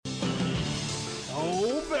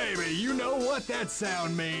baby, you know what that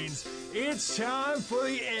sound means. It's time for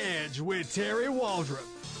The Edge with Terry Waldrop.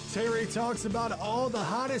 Terry talks about all the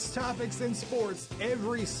hottest topics in sports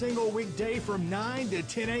every single weekday from 9 to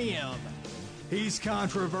 10 a.m. He's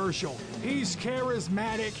controversial, he's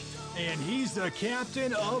charismatic, and he's the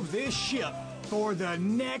captain of this ship for the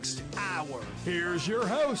next hour. Here's your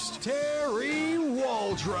host, Terry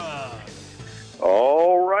Waldrop.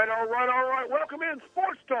 All right. Welcome in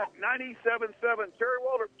Sports Talk 97.7. Terry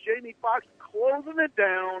Waldrop, Jamie Foxx, closing it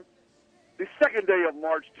down. The second day of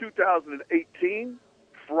March 2018,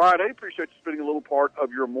 Friday. Appreciate you spending a little part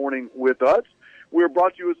of your morning with us. We're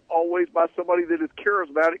brought to you, as always, by somebody that is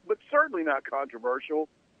charismatic, but certainly not controversial.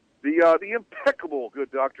 The impeccable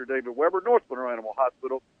good Dr. David Weber, North Monroe Animal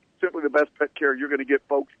Hospital. Simply the best pet care you're going to get,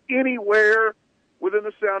 folks, anywhere within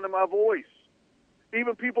the sound of my voice.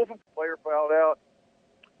 Even people from player fouled out.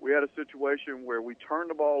 We had a situation where we turned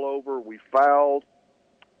the ball over, we fouled.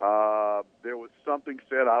 There was something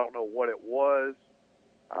said, I don't know what it was.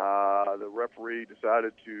 The referee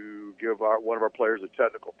decided to give one of our players a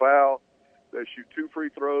technical foul. They shoot 2 free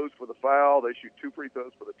throws for the foul. They shoot 2 free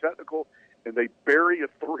throws for the technical, and they bury a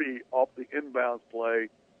 3 off the inbounds play.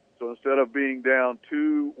 So instead of being down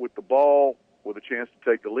 2 with the ball with a chance to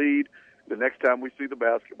take the lead, the next time we see the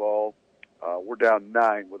basketball, we're down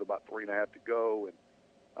 9 with about 3.5 to go, and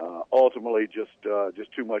ultimately just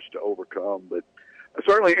too much to overcome. But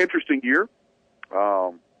certainly an interesting year.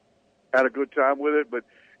 Had a good time with it, but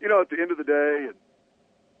at the end of the day,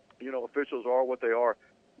 and officials are what they are.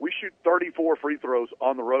 We shoot 34 free throws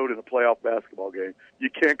on the road in a playoff basketball game. You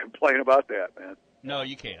can't complain about that, man. No,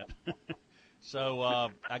 you can't. So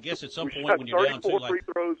I guess at some point when you're down 34 free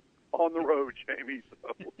throws on the road, Jamie.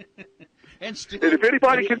 So. And if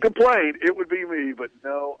anybody can complain, it would be me. But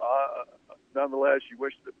no, nonetheless, you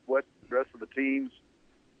wish the rest of the teams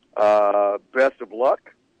best of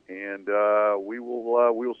luck, and we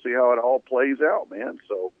will see how it all plays out, man.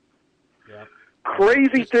 So. Yeah.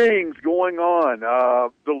 Crazy things going on.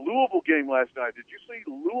 The Louisville game last night. Did you see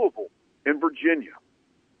Louisville in Virginia?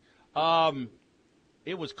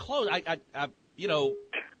 It was close. I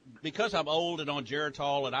because I'm old and on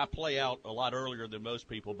Geritol and I play out a lot earlier than most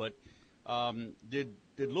people. But did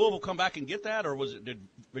Louisville come back and get that, or did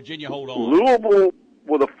Virginia hold on? Louisville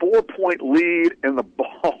with a 4-point lead in the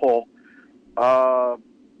ball.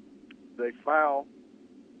 They foul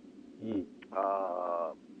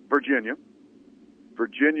Virginia.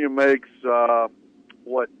 Virginia makes, 2 of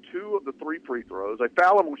the 3 free throws. They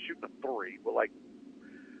foul him on shooting a 3 with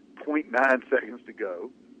 0.9 seconds to go.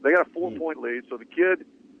 They got a 4-point lead, so the kid,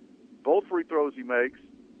 both free throws he makes,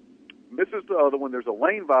 misses the other one. There's a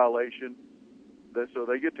lane violation, so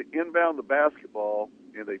they get to inbound the basketball,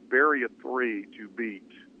 and they bury a 3 to beat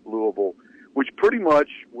Louisville, which pretty much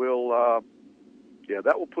will,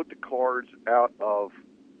 that will put the Cards out of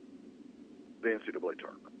the NCAA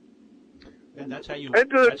tournament. And that's how you. And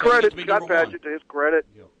to credit Scott Padgett, to his credit,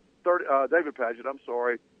 David Padgett, I'm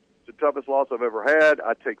sorry, it's the toughest loss I've ever had.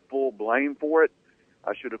 I take full blame for it.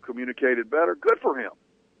 I should have communicated better. Good for him.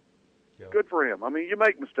 Yeah. Good for him. I mean, you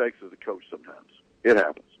make mistakes as a coach sometimes. It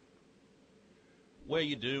happens. Well,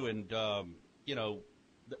 you do, and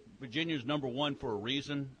Virginia's number 1 for a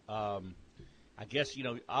reason. I guess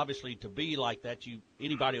obviously to be like that,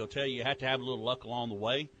 anybody will tell you have to have a little luck along the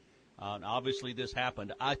way. And obviously, this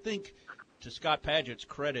happened. I think. To Scott Padgett's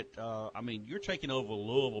credit, you're taking over a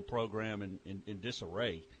Louisville program in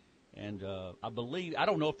disarray. And I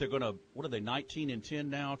don't know if they're going to, what are they, 19-10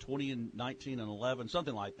 now, 20-19-11,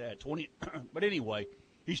 something like that. 20. But anyway,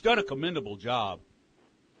 he's done a commendable job.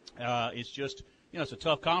 It's just, it's a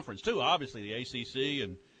tough conference too, obviously, the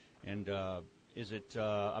ACC. And is it,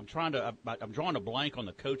 I'm drawing a blank on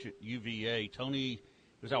the coach at UVA. Tony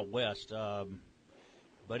was out west.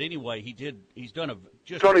 But anyway, he's done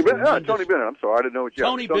just Tony Bennett. Tony Bennett. I'm sorry, I didn't know what you.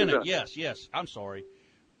 Tony Bennett. Yes. I'm sorry.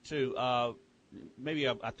 I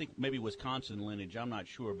think maybe Wisconsin lineage. I'm not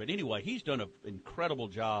sure, but anyway, he's done an incredible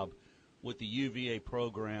job with the UVA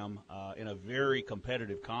program in a very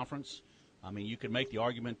competitive conference. I mean, you could make the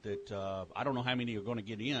argument that I don't know how many are going to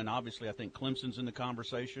get in. Obviously, I think Clemson's in the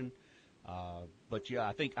conversation. But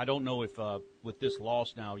yeah, I don't know if with this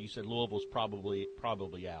loss now, you said Louisville's probably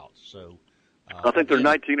out. So. I think they're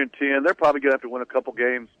 19-10. They're probably going to have to win a couple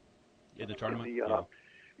games in the tournament. In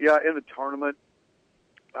the tournament.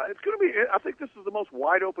 It's going to be. I think this is the most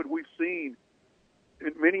wide open we've seen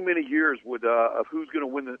in many, many years with of who's going to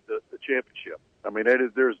win the championship. I mean,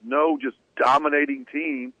 there's no just dominating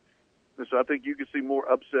team. So I think you can see more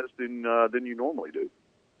upsets than you normally do.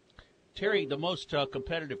 Terry, the most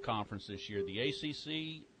competitive conference this year, the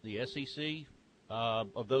ACC, the SEC,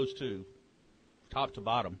 of those two. top to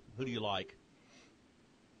bottom, who do you like?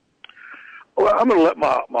 Well, I'm going to let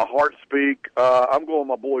my heart speak. I'm going with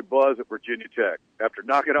my boy Buzz at Virginia Tech. After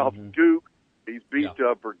knocking off Duke, he's beat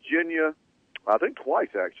Virginia, I think twice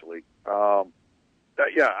actually. I'm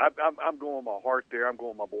going with my heart there. I'm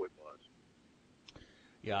going with my boy Buzz.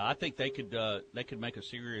 Yeah, I think they could make a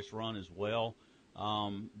serious run as well.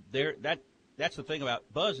 That's the thing about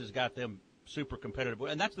Buzz has got them super competitive,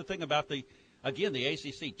 and that's the thing about the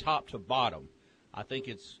ACC top to bottom. I think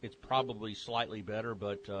it's probably slightly better,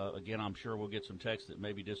 but again, I'm sure we'll get some texts that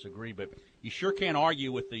maybe disagree. But you sure can't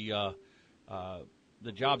argue with the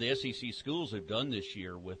job the SEC schools have done this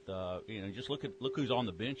year. With just look who's on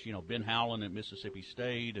the bench. Ben Howland at Mississippi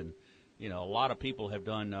State, and a lot of people have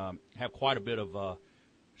quite a bit of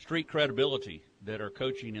street credibility that are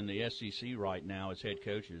coaching in the SEC right now as head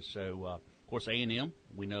coaches. So of course A&M,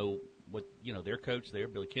 we know what their coach there,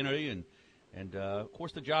 Billy Kennedy, and of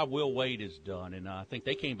course, the job Will Wade has done. And I think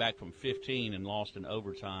they came back from 15 and lost in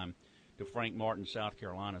overtime to Frank Martin's South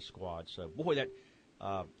Carolina squad. So, boy,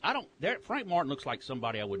 Frank Martin looks like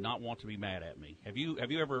somebody I would not want to be mad at me. Have you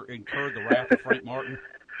ever incurred the wrath of Frank Martin?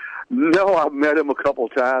 No, I've met him a couple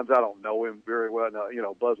of times. I don't know him very well.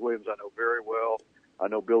 No, Buzz Williams I know very well. I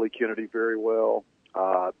know Billy Kennedy very well.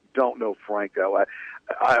 Don't know Frank, though.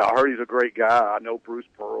 I heard he's a great guy. I know Bruce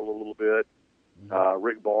Pearl a little bit.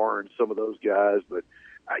 Rick Barnes, some of those guys. But,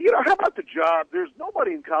 how about the job? There's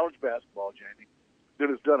nobody in college basketball, Jamie, that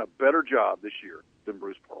has done a better job this year than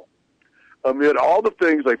Bruce Pearl. Amid all the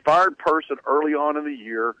things, they fired Person early on in the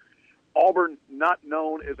year. Auburn, not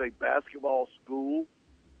known as a basketball school.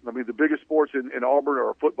 I mean, the biggest sports in Auburn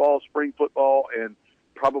are football, spring football, and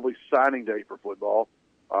probably signing day for football.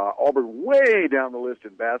 Auburn way down the list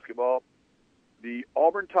in basketball. The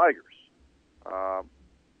Auburn Tigers,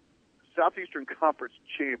 Southeastern Conference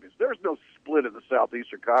champions. There's no split in the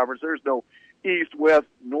Southeastern Conference. There's no East, West,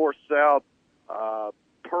 North, South,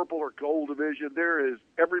 purple or gold division. There is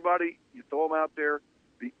everybody. You throw them out there.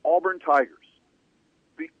 The Auburn Tigers.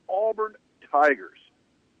 The Auburn Tigers,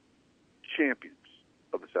 champions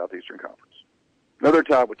of the Southeastern Conference. Another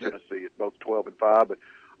tie with Tennessee at both 12-5, but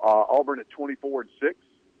Auburn at 24-6,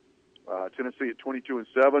 Tennessee at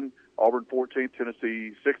 22-7, Auburn 14th,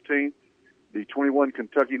 Tennessee 16th. The 21-9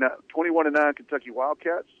 Kentucky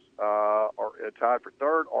Wildcats are tied for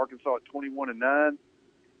third. Arkansas at 21-9.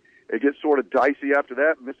 It gets sort of dicey after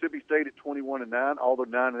that. Mississippi State at 21-9, although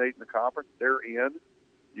 9-8 in the conference, they're in.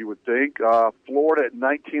 You would think. Florida at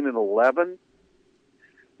 19-11.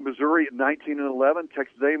 Missouri at 19-11.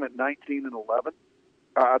 Texas A&M at 19-11.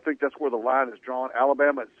 I think that's where the line is drawn.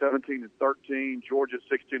 Alabama at 17-13. Georgia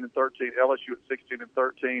at 16-13. LSU at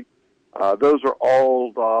 16-13. Those are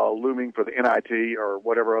all looming for the NIT or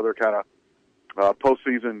whatever other kind of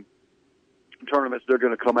postseason tournaments they're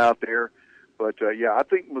going to come out there. But, I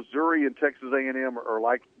think Missouri and Texas A&M are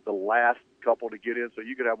like the last couple to get in. So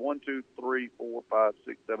you could have 1, 2, 3, 4, 5,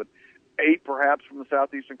 6, 7, 8 perhaps from the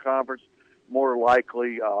Southeastern Conference. More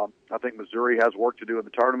likely, I think Missouri has work to do in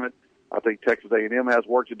the tournament. I think Texas A&M has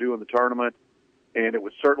work to do in the tournament. And it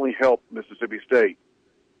would certainly help Mississippi State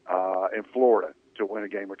and Florida to win a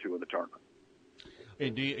game or two in the tournament.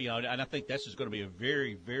 Indeed, and I think this is going to be a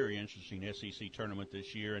very, very interesting SEC tournament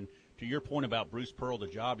this year. And to your point about Bruce Pearl, the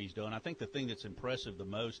job he's done, I think the thing that's impressive the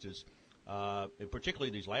most is, particularly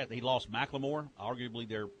these last, he lost McLemore,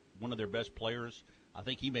 arguably one of their best players. I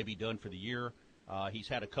think he may be done for the year. He's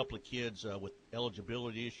had a couple of kids with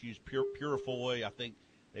eligibility issues. Purifoy, I think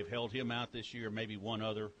they've held him out this year, maybe one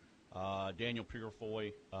other. Daniel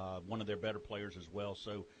Purifoy, one of their better players as well.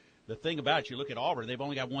 So the thing about it, you look at Auburn, they've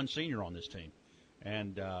only got one senior on this team.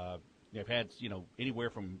 And they've had, anywhere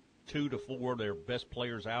from 2 to 4 of their best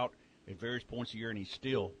players out at various points of the year, and he's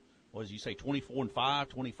still, what did you say, 24-5,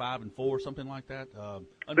 25-4, something like that?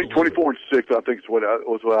 I think 24-6, I think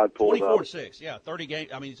was what I'd pulled up. 24-6, yeah, 30 games.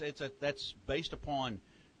 I mean, that's based upon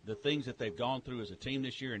the things that they've gone through as a team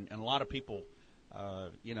this year, and a lot of people,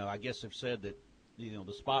 I guess have said that,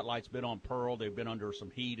 the spotlight's been on Pearl. They've been under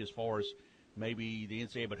some heat as far as maybe the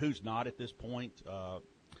NCAA, but who's not at this point?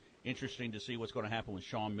 Interesting to see what's going to happen with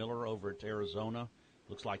Sean Miller over at Arizona.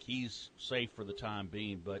 Looks like he's safe for the time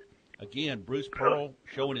being. But, again, Bruce Pearl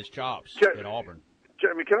showing his chops at Auburn.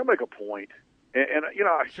 Jeremy, can I make a point? And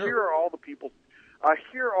I hear all the people. I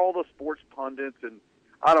hear all the sports pundits, and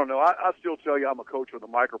I don't know. I still tell you I'm a coach with a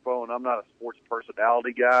microphone. I'm not a sports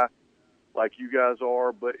personality guy like you guys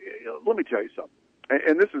are. But let me tell you something.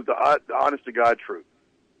 And this is the honest-to-God truth.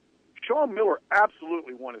 Sean Miller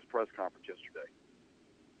absolutely won his press conference yesterday.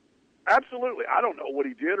 Absolutely. I don't know what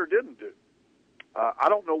he did or didn't do. I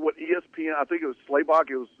don't know what ESPN, I think it was Slaybach.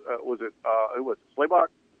 It was, who was it? Slaybach?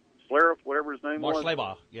 Slarif, whatever his name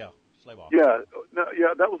Slaybaugh. Yeah, Slaybaugh. Yeah, no,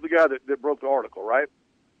 yeah, that was the guy that broke the article, right?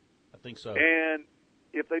 I think so. And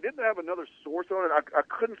if they didn't have another source on it, I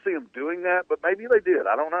couldn't see them doing that, but maybe they did.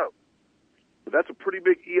 I don't know. But that's a pretty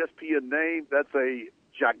big ESPN name. That's a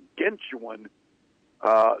gigantuan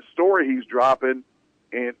story he's dropping.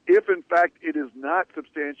 And if, in fact, it is not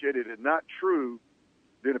substantiated and not true,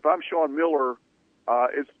 then if I'm Sean Miller,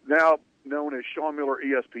 it's now known as Sean Miller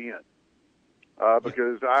ESPN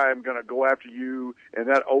because I'm going to go after you, and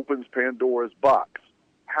that opens Pandora's box.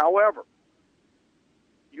 However,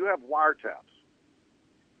 you have wiretaps.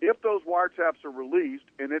 If those wiretaps are released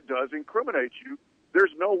and it does incriminate you,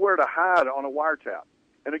 there's nowhere to hide on a wiretap.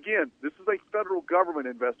 And again, this is a federal government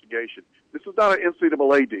investigation. This is not an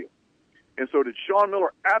NCAA deal. And so did Sean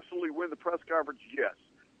Miller absolutely win the press conference? Yes.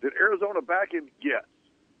 Did Arizona back him? Yes.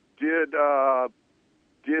 Did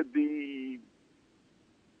the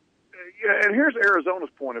and here's Arizona's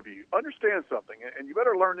point of view. Understand something, and you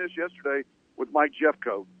better learn this yesterday with Mike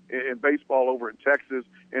Jeffcoat in baseball over in Texas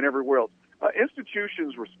and everywhere else.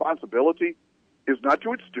 Institution's responsibility is not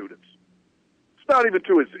to its students. It's not even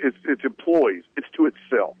to its employees. It's to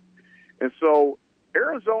itself. And so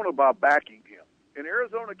Arizona, by backing him, and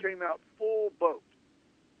Arizona came out full boat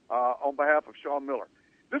on behalf of Sean Miller.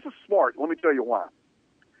 This is smart. Let me tell you why.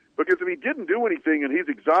 Because if he didn't do anything and he's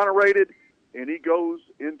exonerated and he goes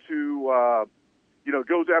into,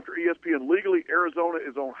 goes after ESPN legally, Arizona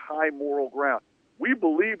is on high moral ground. We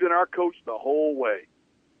believed in our coach the whole way.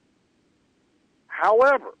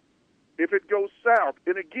 However, if it goes south,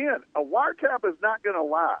 and again, a wiretap is not going to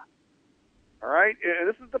lie. All right? And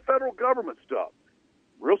this is the federal government stuff.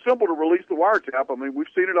 Real simple to release the wiretap. I mean, we've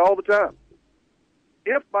seen it all the time.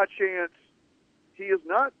 If by chance he is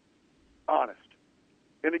not honest,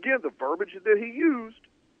 and again, the verbiage that he used,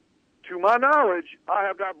 to my knowledge, I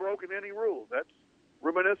have not broken any rules. That's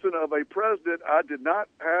reminiscent of a president. I did not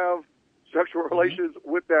have sexual relations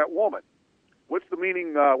with that woman. What's the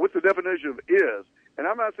meaning? What's the definition of is? And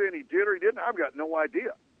I'm not saying he did or he didn't. I've got no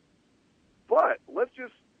idea. But let's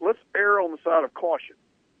err on the side of caution.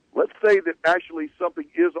 Let's say that actually something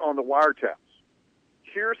is on the wiretaps.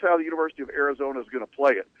 Here's how the University of Arizona is going to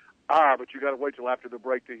play it. But you got to wait till after the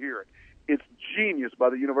break to hear it. It's genius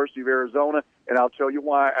by the University of Arizona, and I'll tell you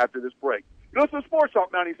why after this break. You listen to Sports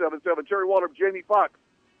Talk 97.7. Terry Waldrop, Jamie Foxx.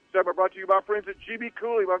 Segment brought to you by friends at GB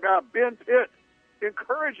Cooley, my guy Ben Pitt,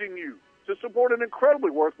 encouraging you to support an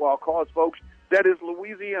incredibly worthwhile cause, folks. That is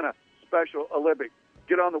Louisiana Special Olympics.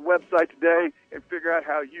 Get on the website today and figure out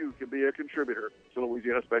how you can be a contributor to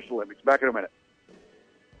Louisiana Special Olympics. Back in a minute.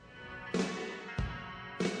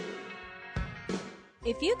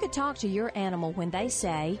 If you could talk to your animal when they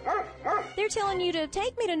say, they're telling you to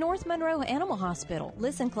take me to North Monroe Animal Hospital,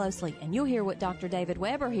 listen closely and you'll hear what Dr. David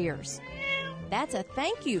Weber hears. That's a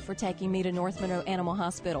thank you for taking me to North Monroe Animal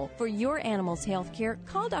Hospital. For your animal's health care,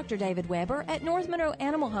 call Dr. David Weber at North Monroe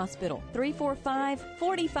Animal Hospital,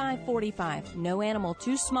 345-4545. No animal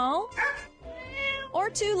too small or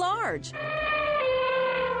too large.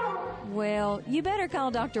 Well, you better call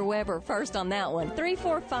Dr. Weber first on that one,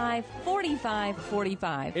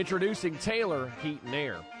 345-4545. Introducing Taylor Heat and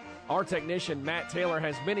Air. Our technician, Matt Taylor,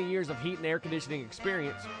 has many years of heat and air conditioning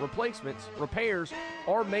experience. Replacements, repairs,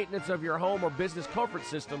 or maintenance of your home or business comfort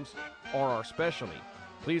systems are our specialty.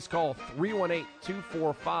 Please call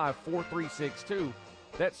 318-245-4362.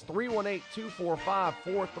 That's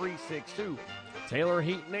 318-245-4362. Taylor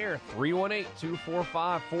Heat and Air,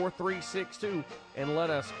 318-245-4362. And let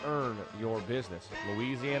us earn your business.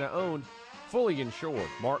 Louisiana owned, fully insured.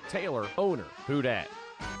 Mark Taylor, owner. Who dat?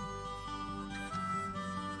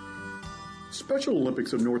 Special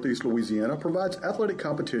Olympics of Northeast Louisiana provides athletic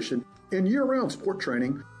competition and year-round sport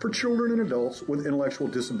training for children and adults with intellectual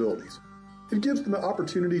disabilities. It gives them the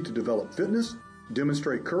opportunity to develop fitness,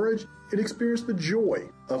 demonstrate courage, and experience the joy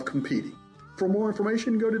of competing. For more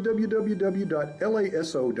information, go to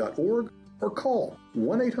www.laso.org or call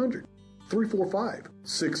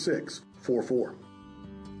 1-800-345-6644.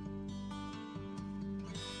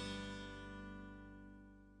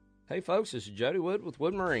 Hey folks, this is Jody Wood with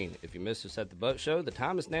Wood Marine. If you missed us at the boat show, the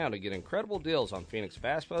time is now to get incredible deals on Phoenix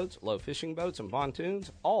fast boats, low fishing boats, and pontoons,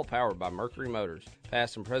 all powered by Mercury Motors.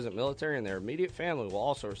 Past and present military and their immediate family will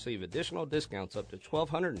also receive additional discounts up to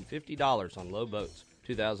 $1,250 on low boats.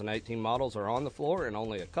 2018 models are on the floor and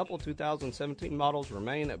only a couple 2017 models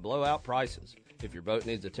remain at blowout prices. If your boat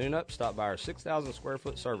needs a tune-up, stop by our 6,000 square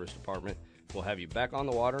foot service department. We'll have you back on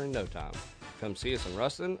the water in no time. Come see us in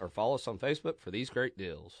Ruston or follow us on Facebook for these great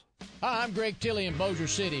deals. Hi, I'm Greg Tilley in Bossier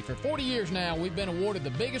City. For 40 years now, we've been awarded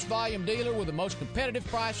the biggest volume dealer with the most competitive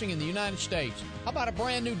pricing in the United States. How about a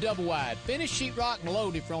brand new double wide, finished sheetrock and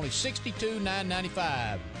loaded for only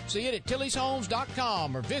 $62,995. See it at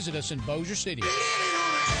tillyshomes.com or visit us in Bossier City.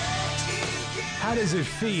 How does it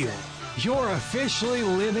feel? You're officially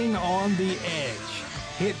living on the edge.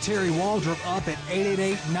 Hit Terry Waldrop up at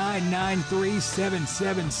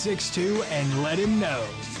 888-993-7762 and let him know.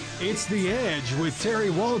 It's The Edge with Terry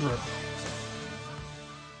Waldrop.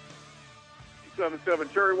 77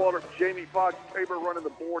 Terry Waldrop, Jamie Foxx, Tabor running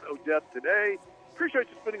the board, Odette today. Appreciate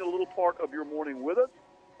you spending a little part of your morning with us.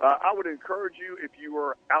 I would encourage you, if you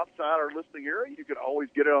are outside our listening area, you can always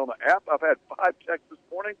get it on the app. I've had 5 texts this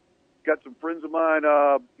morning. Got some friends of mine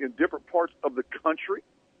in different parts of the country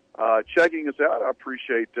checking us out. I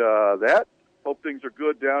appreciate that. Hope things are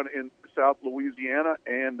good down in South Louisiana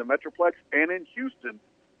and the Metroplex and in Houston.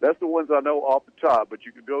 That's the ones I know off the top. But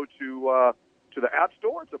you can go to the App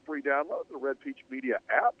Store. It's a free download, the Red Peach Media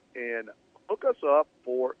app, and look us up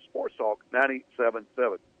for Sports Talk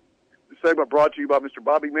 97.7. This segment brought to you by Mr.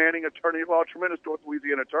 Bobby Manning, attorney at law, tremendous North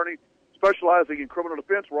Louisiana attorney, specializing in criminal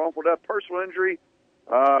defense, wrongful death, personal injury.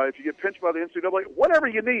 If you get pinched by the NCAA, whatever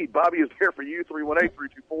you need, Bobby is there for you,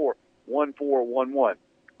 318-324-1411.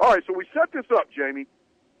 All right, so we set this up, Jamie,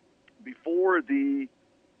 before the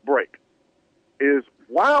break, is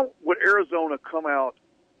why would Arizona come out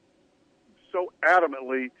so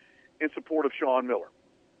adamantly in support of Sean Miller?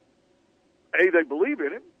 A, they believe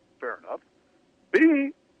in him, fair enough.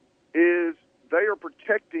 B, is they are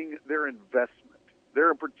protecting their investment.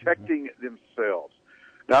 They're protecting themselves.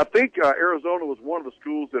 Now, I think Arizona was one of the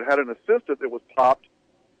schools that had an assistant that was popped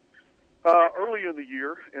early in the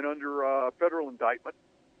year and under federal indictment.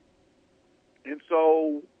 And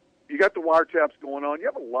so you got the wiretaps going on. You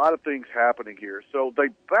have a lot of things happening here. So they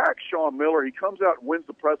back Sean Miller. He comes out and wins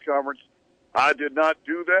the press conference. I did not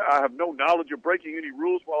do that. I have no knowledge of breaking any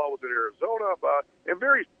rules while I was at Arizona. And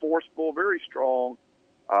very forceful, very strong.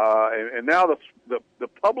 And now the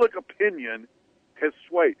public opinion has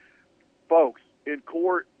swayed. Folks, in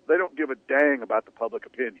court, they don't give a dang about the public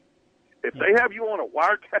opinion. If they have you on a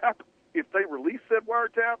wiretap, if they release that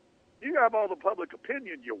wiretap, you have all the public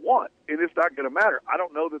opinion you want, and it's not going to matter. I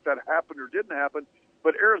don't know that happened or didn't happen,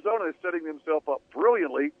 but Arizona is setting themselves up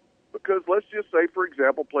brilliantly because let's just say, for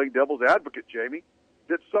example, playing devil's advocate, Jamie,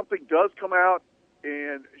 that something does come out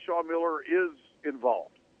and Sean Miller is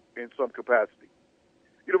involved in some capacity.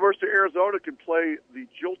 University of Arizona can play the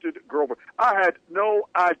jilted girlfriend. I had no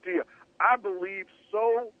idea. I believe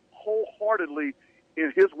so wholeheartedly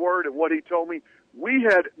in his word and what he told me. We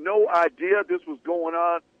had no idea this was going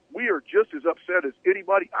on. We are just as upset as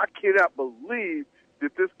anybody. I cannot believe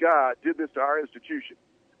that this guy did this to our institution.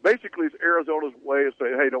 Basically, it's Arizona's way of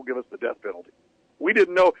saying, hey, don't give us the death penalty. We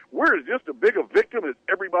didn't know. We're just as big a victim as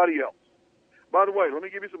everybody else. By the way, let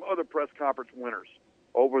me give you some other press conference winners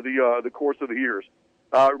over the course of the years.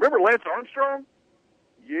 Remember Lance Armstrong?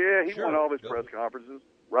 Yeah, he won all his press conferences.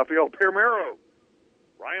 Rafael Palmeiro,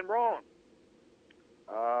 Ryan Braun,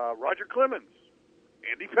 Roger Clemens,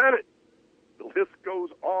 Andy Pettit. The list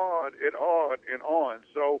goes on and on and on.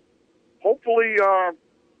 So hopefully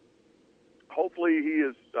he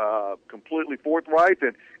is completely forthright,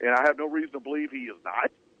 and I have no reason to believe he is not.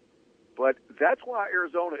 But that's why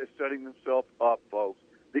Arizona is setting themselves up, folks.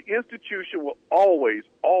 The institution will always,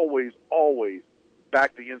 always, always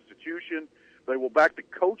back the institution. They will back the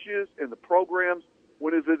coaches and the programs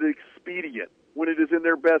when it is expedient, when it is in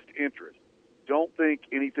their best interest. Don't think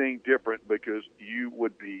anything different because you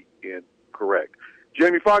would be incorrect.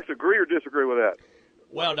 Jamie Foxx, agree or disagree with that?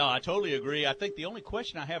 Well, no, I totally agree. I think the only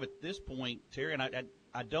question I have at this point, Terry, and I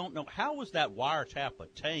don't know, how was that wiretap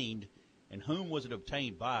obtained and whom was it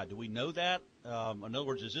obtained by? Do we know that? In other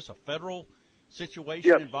words, is this a federal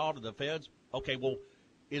situation involved in the feds? Okay, well,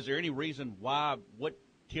 is there any reason why, what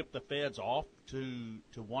tipped the feds off to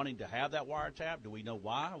wanting to have that wiretap? Do we know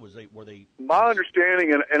why? Were they? My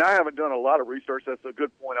understanding, and I haven't done a lot of research. That's a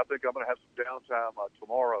good point. I think I'm going to have some downtime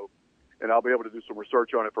tomorrow, and I'll be able to do some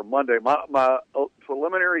research on it for Monday. My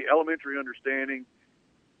preliminary elementary understanding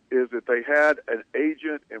is that they had an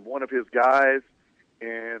agent and one of his guys,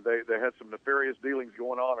 and they had some nefarious dealings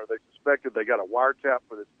going on, or they suspected they got a wiretap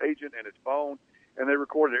for this agent and his phone, and they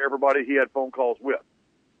recorded everybody he had phone calls with.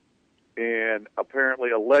 And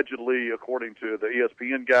apparently, allegedly, according to the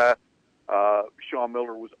ESPN guy, Sean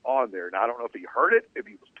Miller was on there. Now, I don't know if he heard it, if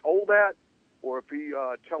he was told that, or if he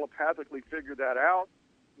telepathically figured that out.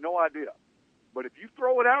 No idea. But if you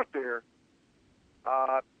throw it out there,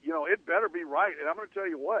 it better be right. And I'm going to tell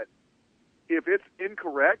you what, if it's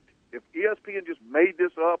incorrect, if ESPN just made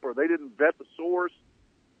this up or they didn't vet the source,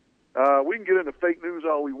 we can get into fake news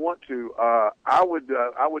all we want to. I would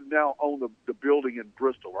now own the building in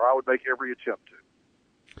Bristol, or I would make every attempt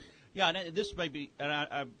to. Yeah, and this may be,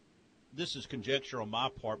 and this is conjecture on my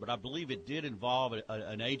part, but I believe it did involve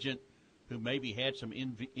an agent who maybe had some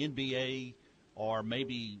NBA or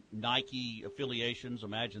maybe Nike affiliations.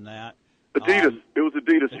 Imagine that. Adidas. It was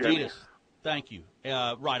Adidas. Adidas. Thank you.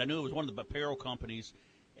 Right. I knew it was one of the apparel companies,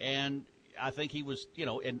 and I think he was,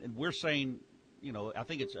 and we're saying, I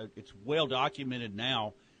think it's well documented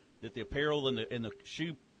now that the apparel and the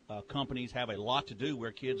shoe companies have a lot to do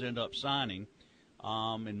where kids end up signing,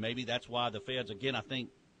 and maybe that's why the feds, again, I think,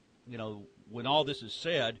 when all this is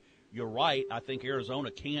said, you're right. I think Arizona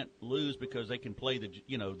can't lose because they can play the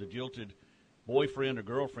jilted boyfriend or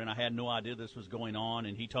girlfriend. I had no idea this was going on,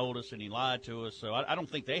 and he told us and he lied to us. So I don't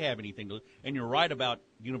think they have anything to. And you're right about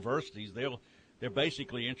universities; they're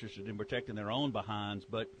basically interested in protecting their own behinds.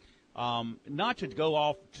 But not to go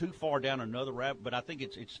off too far down another rabbit, but I think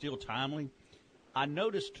it's still timely. I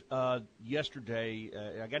noticed yesterday.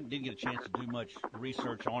 I didn't get a chance to do much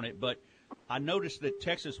research on it, but I noticed that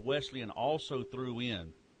Texas Wesleyan also threw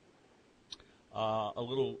in a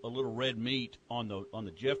little red meat on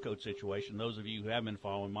the Jeffcoat situation. Those of you who have been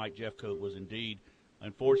following, Mike Jeffcoat was indeed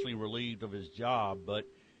unfortunately relieved of his job, but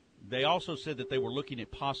they also said that they were looking at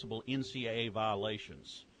possible NCAA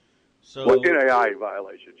violations. So NAIA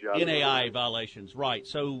violations, yeah. NAIA violations, right.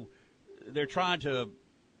 So they're trying to,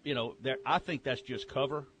 I think that's just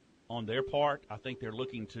cover on their part. I think they're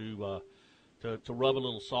looking to rub a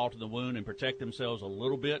little salt in the wound and protect themselves a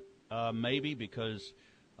little bit, maybe, because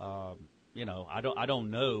I don't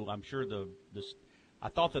know. I'm sure I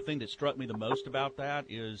thought the thing that struck me the most about that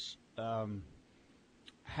is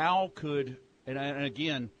how could and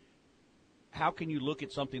again, how can you look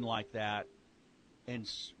at something like that and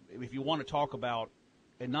if you want to talk about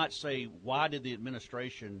and not say why did the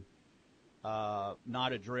administration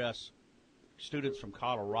not address students from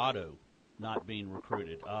Colorado not being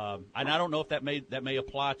recruited, and I don't know if that may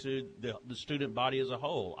apply to the student body as a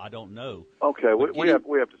whole. I don't know. Okay, we have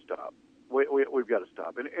to stop. We've got to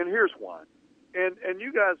stop, and here's why. And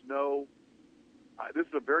you guys know this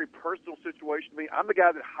is a very personal situation to me. I'm the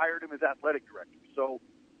guy that hired him as athletic director, so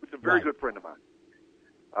it's a very good friend of mine.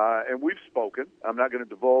 And we've spoken. I'm not going to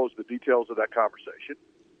divulge the details of that conversation.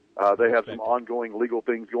 They have some ongoing legal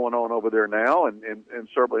things going on over there now, and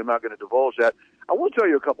certainly I'm not going to divulge that. I will tell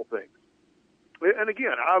you a couple things. And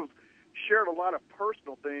again, I've shared a lot of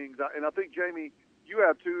personal things, and I think, Jamie, you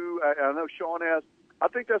have too. I know Sean has. I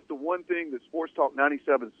think that's the one thing that Sports Talk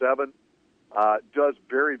 97.7 does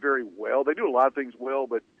very, very well. They do a lot of things well,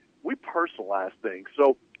 but we personalize things.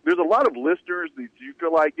 So there's a lot of listeners that you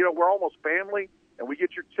feel like, we're almost family, and we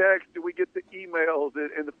get your text, and we get the emails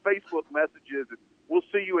and the Facebook messages, and we'll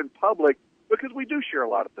see you in public because we do share a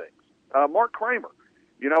lot of things. Mark Kramer,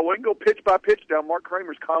 we can go pitch by pitch down Mark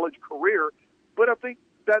Kramer's college career, but I think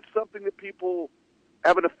that's something that people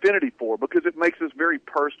have an affinity for because it makes us very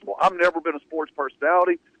personal. I've never been a sports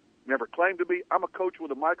personality, never claimed to be. I'm a coach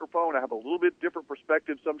with a microphone. I have a little bit different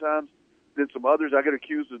perspective sometimes than some others. I get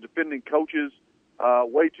accused of defending coaches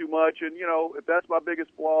way too much, and, if that's my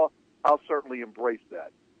biggest flaw, I'll certainly embrace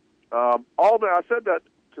that. I said that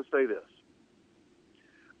to say this.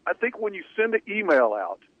 I think when you send an email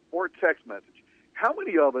out or a text message, how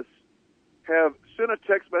many of us have sent a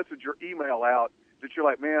text message or email out that you're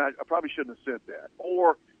like, man, I probably shouldn't have sent that.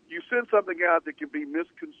 Or you send something out that can be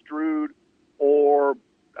misconstrued or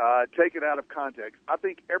taken out of context. I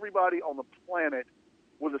think everybody on the planet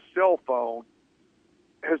with a cell phone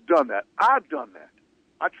has done that. I've done that.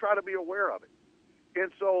 I try to be aware of it.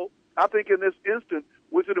 And so I think in this instance,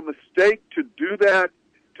 was it a mistake to do that,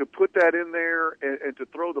 to put that in there and to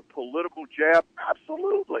throw the political jab?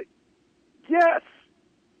 Absolutely. Yes.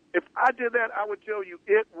 If I did that, I would tell you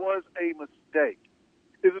it was a mistake.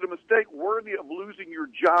 Is it a mistake worthy of losing your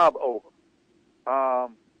job over?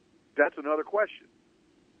 That's another question.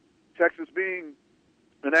 Texas being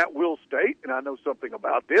an at-will state, and I know something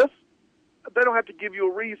about this, they don't have to give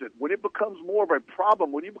you a reason. When it becomes more of a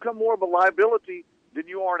problem, when you become more of a liability than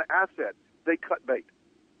you are an asset, they cut bait.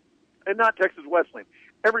 And not Texas Wesleyan.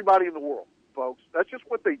 Everybody in the world, folks. That's just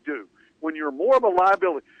what they do. When you're more of a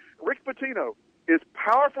liability. Rick Pitino, as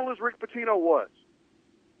powerful as Rick Pitino was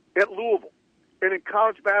at Louisville and in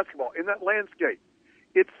college basketball, in that landscape,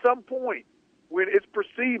 at some point when it's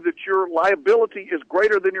perceived that your liability is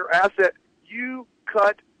greater than your asset, you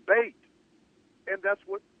cut bait. And that's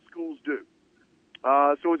what schools do.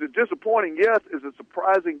 So is it disappointing? Yes. Is it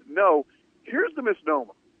surprising? No. Here's the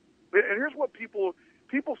misnomer. And here's what people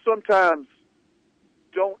sometimes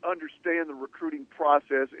don't understand the recruiting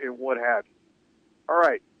process and what have you. All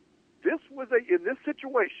right, in this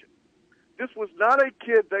situation, this was not a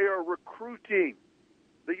kid they are recruiting.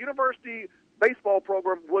 The university baseball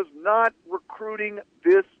program was not recruiting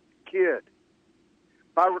this kid.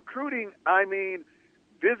 By recruiting, I mean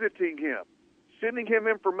visiting him, sending him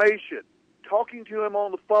information, talking to him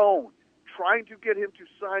on the phone, trying to get him to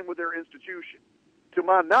sign with their institution. To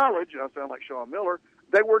my knowledge, and I sound like Sean Miller,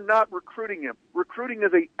 they were not recruiting him. Recruiting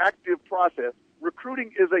is an active process.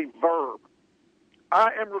 Recruiting is a verb. I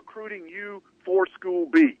am recruiting you for School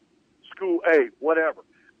B, School A, whatever.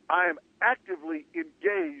 I am actively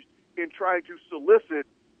engaged in trying to solicit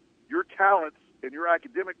your talents and your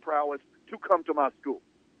academic prowess to come to my school.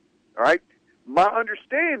 All right? My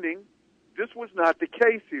understanding, this was not the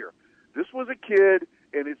case here. This was a kid,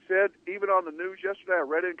 and it said even on the news yesterday, I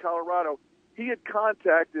read it in Colorado, he had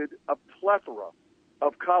contacted a plethora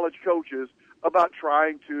of college coaches about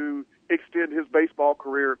trying to extend his baseball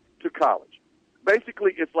career to college.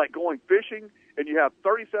 Basically, it's like going fishing, and you have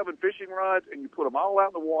 37 fishing rods, and you put them all out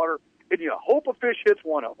in the water, and you hope a fish hits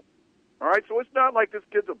one of them. All right? So it's not like this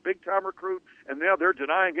kid's a big-time recruit, and now they're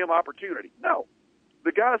denying him opportunity. No.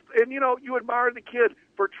 The guys, and, you admire the kid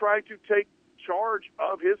for trying to take charge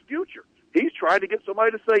of his future. He's trying to get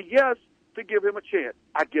somebody to say yes to give him a chance.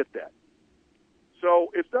 I get that.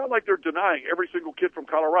 So it's not like they're denying every single kid from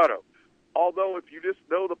Colorado. Although if you just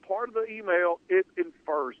know the part of the email, it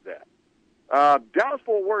infers that.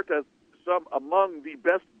 Dallas-Fort Worth has some among the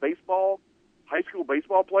best high school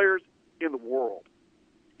baseball players in the world.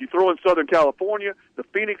 You throw in Southern California, the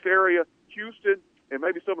Phoenix area, Houston, and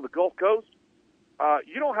maybe some of the Gulf Coast.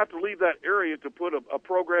 You don't have to leave that area to put a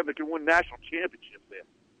program that can win national championships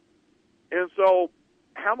in. And so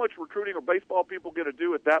how much recruiting are baseball people going to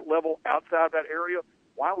do at that level outside of that area?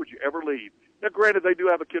 Why would you ever leave? Now, granted, they do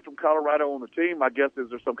have a kid from Colorado on the team. My guess is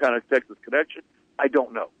there's some kind of Texas connection. I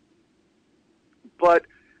don't know. But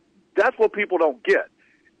that's what people don't get.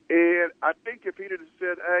 And I think if he'd have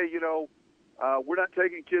said, hey, we're not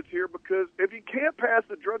taking kids here because if you can't pass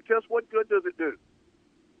the drug test, what good does it do?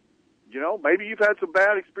 Maybe you've had some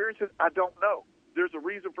bad experiences. I don't know. There's a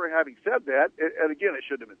reason for having said that. And again, it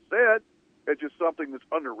shouldn't have been said. It's just something that's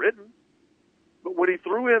underwritten. But when he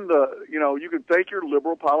threw in you can thank your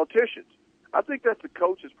liberal politicians. I think that the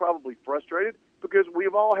coach is probably frustrated because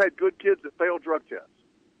we've all had good kids that fail drug tests.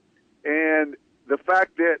 And the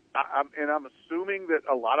fact that, I'm assuming that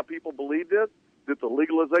a lot of people believe this, that the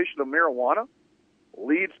legalization of marijuana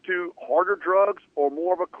leads to harder drugs or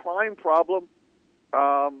more of a crime problem,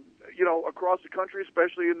 across the country,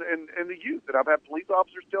 especially in the youth. And I've had police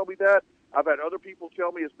officers tell me that. I've had other people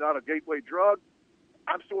tell me it's not a gateway drug.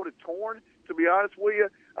 I'm sort of torn, to be honest with you.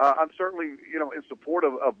 I'm certainly, in support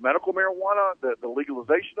of medical marijuana, the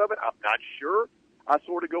legalization of it. I'm not sure. I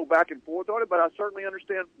sort of go back and forth on it, but I certainly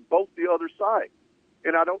understand both the other side.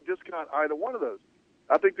 And I don't discount either one of those.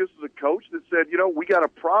 I think this is a coach that said, we got a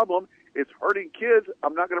problem. It's hurting kids.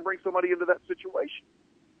 I'm not going to bring somebody into that situation.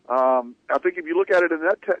 I think if you look at it in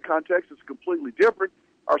that context, it's completely different.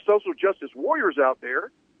 Our social justice warriors out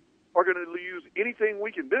there are going to use anything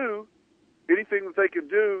that they can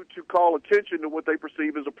do to call attention to what they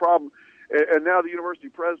perceive as a problem. And now the university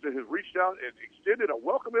president has reached out and extended a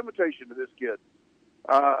welcome invitation to this kid.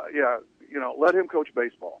 Let him coach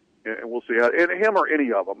baseball, and we'll see how. And him or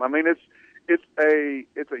any of them. I mean, it's a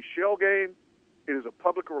shell game. It is a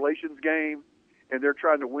public relations game, and they're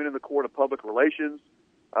trying to win in the court of public relations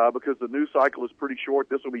because the news cycle is pretty short.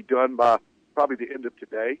 This will be done by probably the end of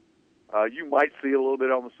today. You might see a little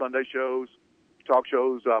bit on the Sunday shows, talk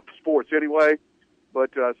shows, sports anyway.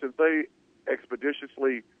 But since they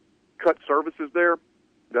expeditiously cut services there,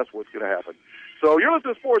 that's what's going to happen. So you're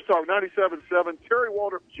listening to Sports Talk 97.7. Terry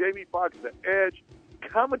Waldrop, Jamie Foxx, The Edge.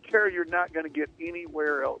 Commentary you're not going to get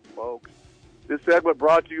anywhere else, folks. This segment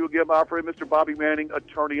brought to you again by our friend Mr. Bobby Manning,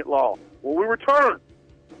 attorney at law. When we return,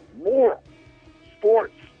 more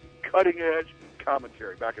sports, cutting-edge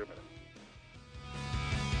commentary. Back in a minute.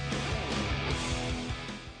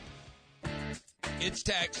 It's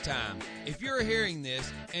tax time. If you're hearing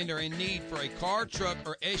this and are in need for a car, truck,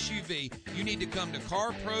 or SUV, you need to come to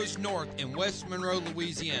Car Pros North in West Monroe,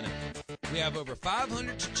 Louisiana. We have over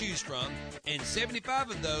 500 to choose from, and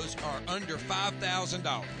 75 of those are under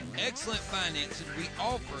 $5,000. Excellent financing. We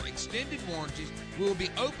offer extended warranties. We will be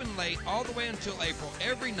open late all the way until April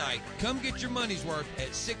every night. Come get your money's worth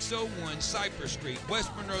at 601 Cypress Street,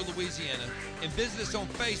 West Monroe, Louisiana, and visit us on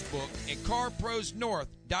Facebook at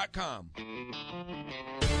CarProsNorth.com.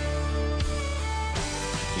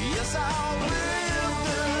 Yes, I will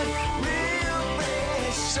good, real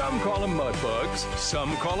fresh Some call them mud bugs,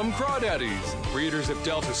 some call them crawdaddies. Breeders of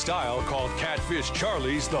Delta Style call Catfish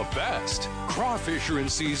Charlie's the best. Crawfish are in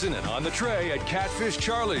season and on the tray at Catfish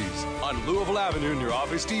Charlie's on Louisville Avenue near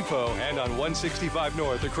Office Depot and on 165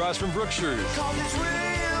 North across from Brookshire's. Cause it's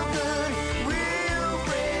real good, real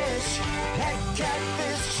fresh. At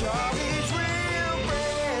Catfish Charlie's, real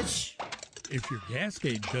fresh. If your gas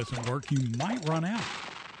gauge doesn't work, you might run out.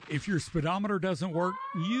 If your speedometer doesn't work,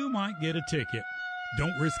 you might get a ticket.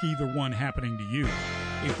 Don't risk either one happening to you.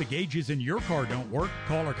 If the gauges in your car don't work,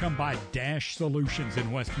 call or come by Dash Solutions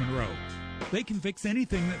in West Monroe. They can fix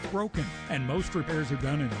anything that's broken, and most repairs are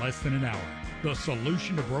done in less than an hour. The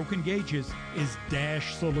solution to broken gauges is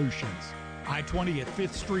Dash Solutions. I-20 at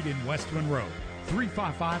 5th Street in West Monroe.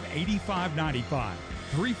 355-8595.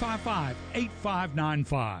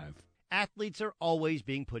 355-8595. Athletes are always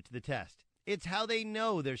being put to the test. It's how they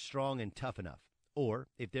know they're strong and tough enough, or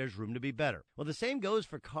if there's room to be better. Well, the same goes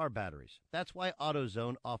for car batteries. That's why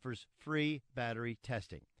AutoZone offers free battery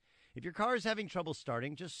testing. If your car is having trouble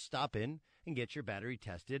starting, just stop in and get your battery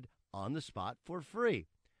tested on the spot for free.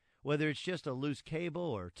 Whether it's just a loose cable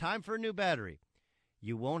or time for a new battery,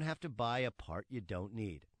 you won't have to buy a part you don't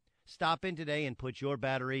need. Stop in today and put your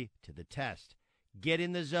battery to the test. Get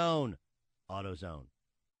in the zone. AutoZone.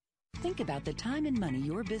 Think about the time and money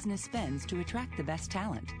your business spends to attract the best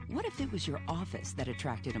talent. What if it was your office that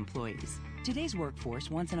attracted employees? Today's workforce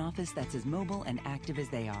wants an office that's as mobile and active as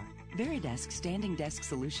they are. Veridesk Standing Desk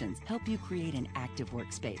Solutions help you create an active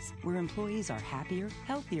workspace where employees are happier,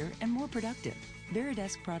 healthier, and more productive.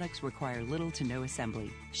 Veridesk products require little to no assembly,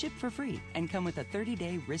 ship for free, and come with a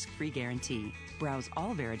 30-day risk-free guarantee. Browse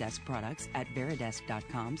all Veridesk products at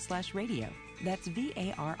veridesk.com/radio. That's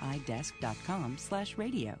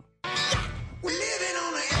VARIdesk.com/radio.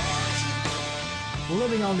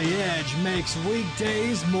 Living on the edge makes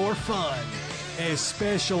weekdays more fun,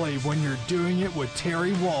 especially when you're doing it with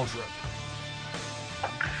Terry Waldrop.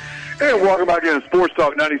 And welcome back in Sports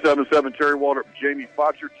Talk 97.7. Terry Waldrop, Jamie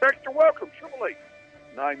Foxx. Your texter, welcome,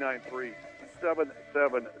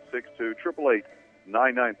 888-993-7762.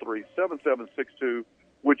 888-993-7762,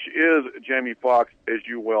 which is Jamie Foxx, as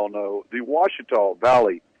you well know, the Ouachita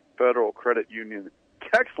Valley Federal Credit Union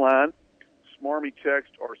text line. Smarmy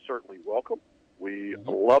texts are certainly welcome. We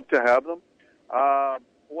love to have them.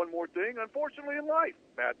 One more thing, unfortunately in life,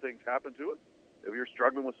 bad things happen to us. If you're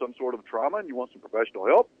struggling with some sort of trauma and you want some professional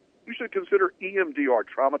help, you should consider EMDR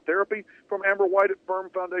trauma therapy from Amber White at Firm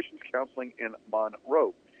Foundations Counseling in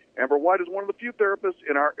Monroe. Amber White is one of the few therapists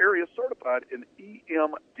in our area certified in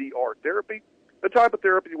EMDR therapy, the type of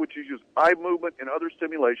therapy which uses eye movement and other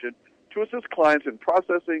stimulation to assist clients in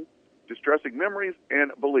processing distressing memories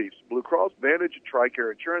and beliefs. Blue Cross, Vantage, and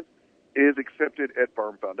TRICARE Insurance is accepted at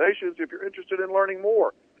Firm Foundations. If you're interested in learning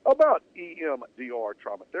more about EMDR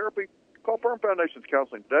trauma therapy, call Firm Foundations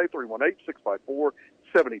Counseling today,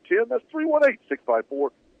 318-654-7010. That's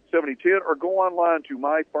 318-654-7010, or go online to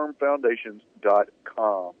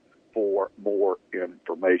myfirmfoundations.com for more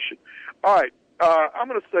information. All right, I'm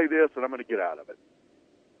going to say this, and I'm going to get out of it.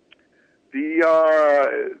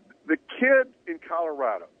 The kid in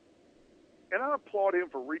Colorado, and I applaud him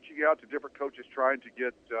for reaching out to different coaches trying to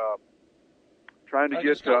get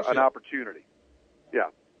an opportunity. Yeah.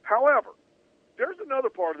 However, there's another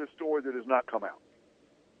part of this story that has not come out,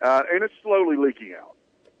 and it's slowly leaking out.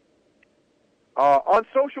 On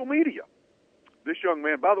social media, this young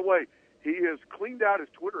man, by the way, he has cleaned out his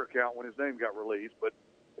Twitter account when his name got released, but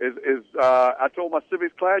I told my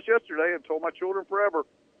civics class yesterday and told my children forever,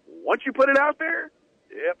 once you put it out there,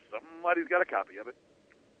 yep, somebody's got a copy of it.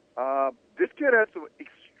 This kid had some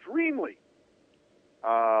extremely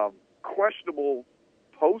questionable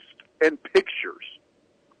posts and pictures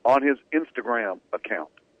on his Instagram account,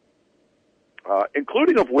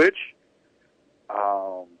 including of which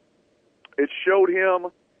it showed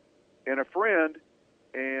him and a friend,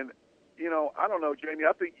 and, you know, I don't know, Jamie,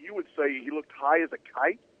 I think you would say he looked high as a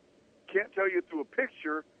kite. Can't tell you through a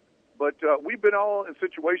picture, but we've been all in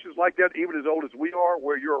situations like that, even as old as we are,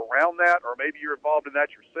 where you're around that, or maybe you're involved in that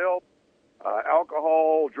yourself,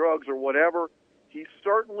 alcohol, drugs, or whatever. He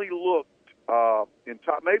certainly looked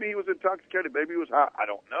maybe he was intoxicated, maybe he was high, I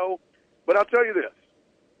don't know. But I'll tell you this,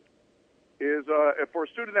 is for a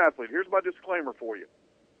student athlete, here's my disclaimer for you.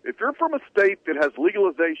 If you're from a state that has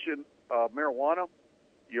legalization of marijuana,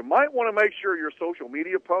 you might want to make sure your social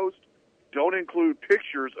media posts don't include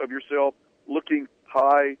pictures of yourself looking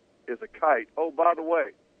high as a kite. Oh, by the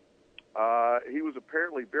way, he was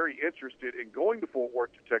apparently very interested in going to Fort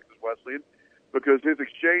Worth to Texas Wesleyan because his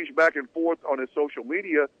exchange back and forth on his social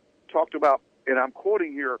media talked about, and I'm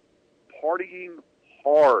quoting here, partying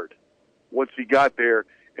hard once he got there.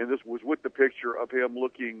 and this was with the picture of him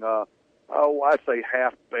looking, I'd say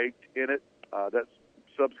half-baked in it. That's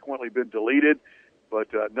subsequently been deleted, but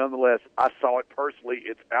nonetheless, I saw it personally.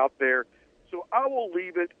 It's out there. So I will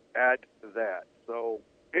leave it at that. So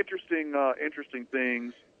interesting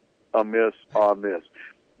things amiss on this.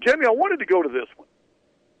 Jamie, I wanted to go to this one.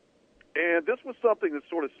 And this was something that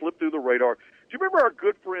sort of slipped through the radar. Do you remember our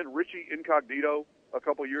good friend Richie Incognito a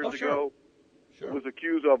couple years ago? Sure. Was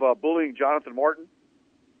accused of bullying Jonathan Martin.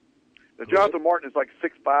 Now, Jonathan Martin is like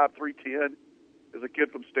 6'5", 310, is a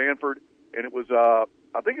kid from Stanford. And it was,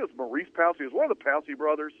 I think it was Maurice Pouncey. It was one of the Pouncey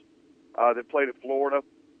brothers that played at Florida.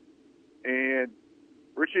 And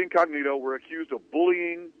Richie Incognito were accused of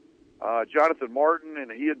bullying Jonathan Martin,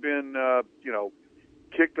 and he had been,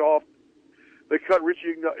 kicked off. They cut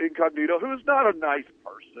Richie Incognito, who's not a nice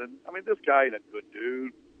person. I mean, this guy ain't a good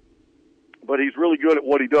dude, but he's really good at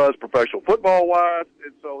what he does professional football-wise,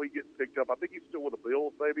 and so he gets picked up. I think he's still with the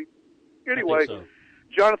Bills, maybe. Anyway, so.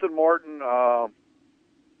 Jonathan Martin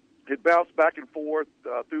had bounced back and forth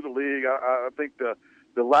through the league. I think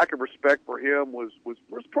the lack of respect for him was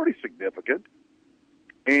pretty significant,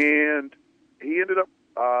 and he ended up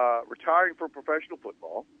retiring from professional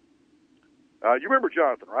football. You remember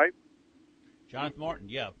Jonathan, right? Jonathan Martin,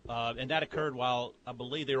 yeah. And that occurred while I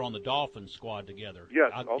believe they were on the Dolphins squad together.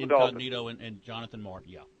 Yes, on the Incognito and Jonathan Martin,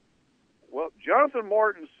 yeah. Well, Jonathan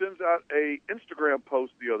Martin sends out a Instagram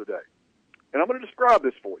post the other day, and I'm going to describe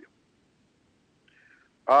this for you.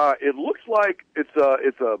 It looks like it's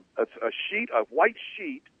a white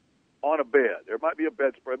sheet on a bed. There might be a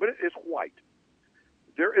bedspread, but it's white.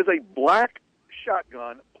 There is a black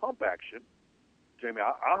shotgun pump action. Jamie,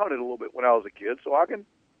 I hunted a little bit when I was a kid, so I can.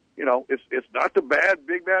 It's not the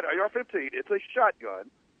big bad AR-15. It's a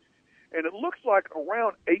shotgun, and it looks like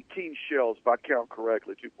around 18 shells, if I count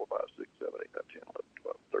correctly, 2, 4, 5, 6, 7, 8, 9, 10, 11,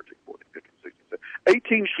 12, 13, 14, 15, 16,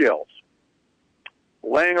 17, 18 shells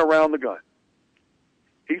laying around the gun.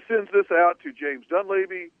 He sends this out to James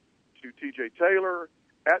Dunleavy, to TJ Taylor,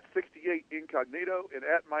 at 68 Incognito, and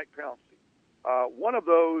at Mike Pouncey. One of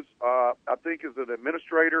those, I think, is an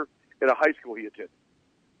administrator at a high school he attended.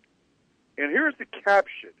 And here's the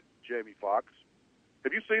caption, Jamie Foxx.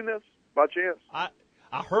 Have you seen this by chance? I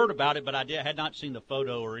heard about it, but I had not seen the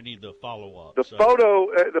photo or any of the follow-up. The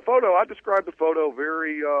photo. I described the photo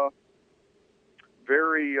very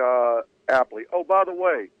aptly. Oh, by the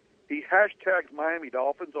way, he hashtags Miami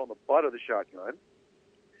Dolphins on the butt of the shotgun,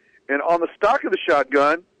 and on the stock of the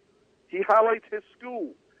shotgun, he highlights his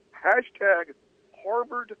school. Hashtag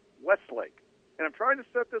Harvard Westlake. And I'm trying to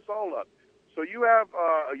set this all up. So you have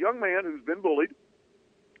a young man who's been bullied,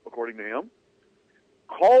 according to him,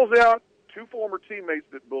 calls out 2 former teammates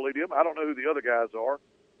that bullied him. I don't know who the other guys are.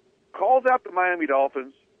 Calls out the Miami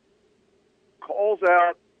Dolphins, calls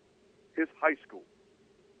out his high school.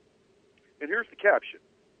 And here's the caption.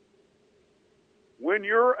 When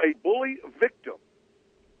you're a bully victim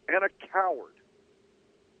and a coward,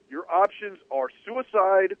 your options are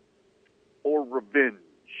suicide or revenge.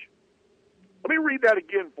 Let me read that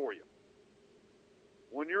again for you.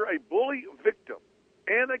 When you're a bully victim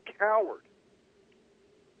and a coward,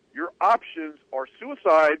 your options are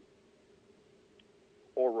suicide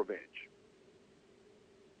or revenge.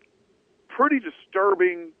 Pretty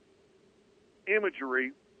disturbing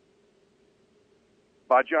imagery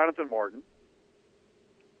by Jonathan Martin.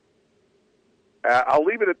 I'll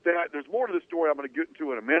leave it at that. There's more to the story I'm going to get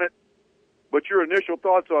into in a minute. But your initial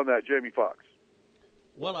thoughts on that, Jamie Foxx?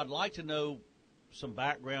 Well, I'd like to know some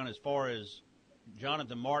background as far as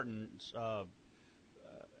Jonathan Martin's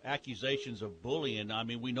accusations of bullying. I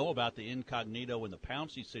mean, we know about the Incognito and the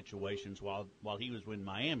Pouncey situations while he was in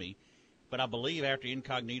Miami, but I believe after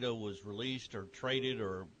Incognito was released or traded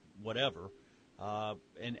or whatever,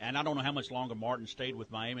 and I don't know how much longer Martin stayed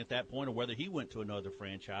with Miami at that point or whether he went to another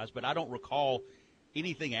franchise, but I don't recall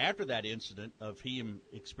anything after that incident of him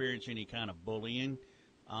experiencing any kind of bullying.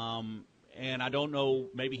 And I don't know,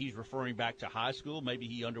 maybe he's referring back to high school. Maybe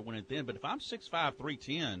he underwent it then. But if I'm 6'5",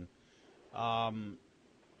 310,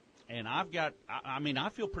 and I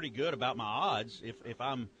feel pretty good about my odds if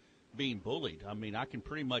I'm being bullied. I mean, I can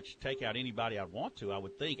pretty much take out anybody I want to, I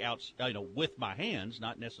would think, with my hands,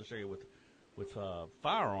 not necessarily with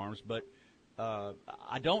firearms. But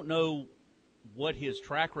I don't know what his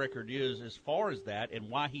track record is as far as that and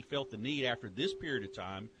why he felt the need after this period of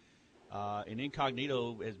time. And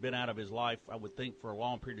Incognito has been out of his life, I would think, for a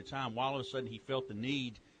long period of time. While all of a sudden he felt the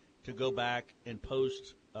need to go back and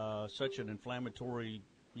post such an inflammatory,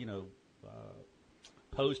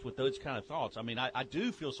 post with those kind of thoughts. I mean, I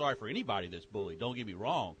do feel sorry for anybody that's bullied. Don't get me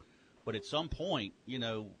wrong. But at some point,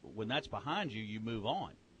 when that's behind you, you move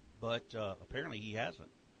on. But apparently he hasn't.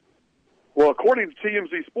 Well, according to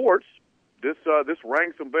TMZ Sports, this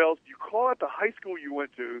rang some bells. You call out the high school you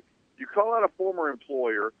went to. You call out a former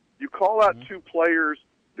employer. You call out two players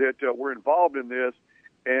that were involved in this,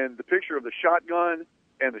 and the picture of the shotgun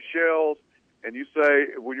and the shells. And you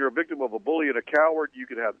say, when you're a victim of a bully and a coward, you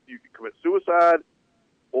can commit suicide,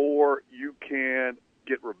 or you can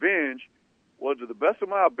get revenge. Well, to the best of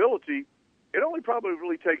my ability, it only probably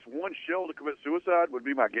really takes one shell to commit suicide, would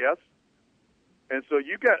be my guess. And so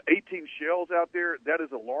you've got 18 shells out there. That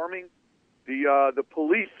is alarming. The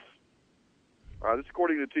police, this is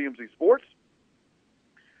according to TMZ Sports,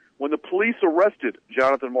 when the police arrested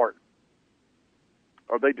Jonathan Martin,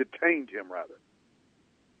 or they detained him rather,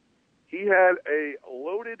 he had a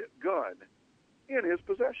loaded gun in his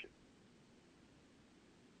possession.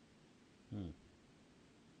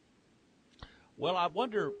 Well, I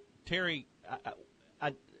wonder, Terry,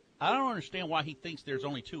 I don't understand why he thinks there's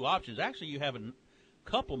only two options. Actually, you have a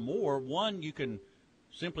couple more. One, you can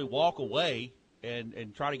simply walk away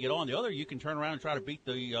and try to get on. The other, you can turn around and try to beat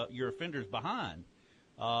your offenders behind.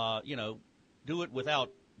 Do it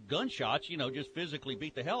without gunshots, just physically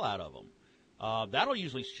beat the hell out of them. That'll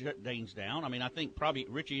usually shut things down. I mean, I think probably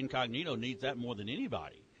Richie Incognito needs that more than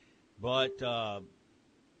anybody. But,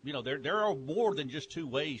 there are more than just two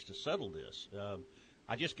ways to settle this.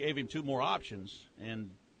 I just gave him two more options,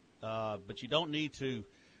 but you don't need to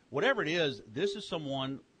 – whatever it is, this is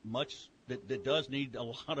someone that does need a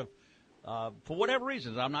lot of for whatever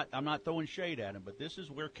reasons. I'm not throwing shade at him, but this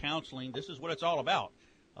is where counseling – this is what it's all about.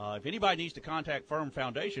 If anybody needs to contact Firm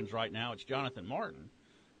Foundations right now, it's Jonathan Martin.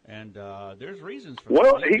 And there's reasons for that.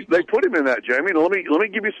 Well, they put him in that, Jamie. Let me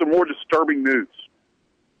give you some more disturbing news.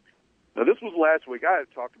 Now, this was last week. I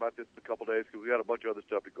had talked about this in a couple of days because we got a bunch of other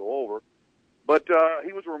stuff to go over. But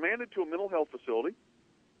he was remanded to a mental health facility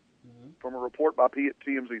from a report by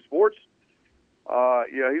TMZ Sports.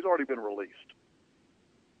 He's already been released.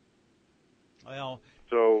 Well,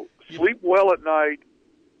 so sleep well at night.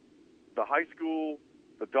 The high school,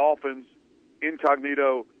 the Dolphins,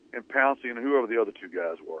 Incognito, and Pouncey, and whoever the other two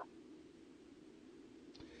guys were.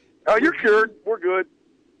 Oh, you're cured. We're good.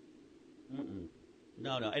 Mm-mm.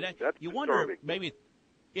 No. And that's you disturbing. wonder, maybe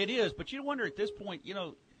it is, but you wonder at this point,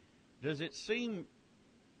 does it seem,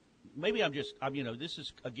 maybe this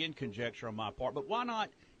is, again, conjecture on my part, but why not,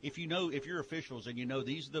 if you're officials and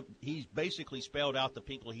he's basically spelled out the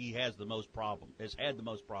people he has had the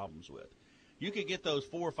most problems with. You could get those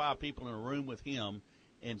 4 or 5 people in a room with him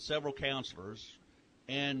and several counselors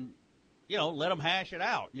and, let them hash it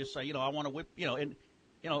out. Just say, I want to whip, and,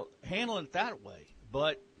 handle it that way.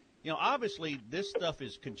 But, obviously this stuff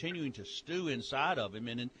is continuing to stew inside of him.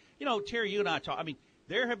 And Terry, you and I talk,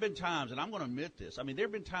 there have been times, and I'm going to admit this, there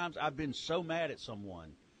have been times I've been so mad at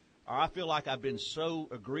someone, or I feel like I've been so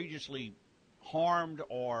egregiously harmed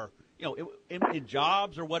or, in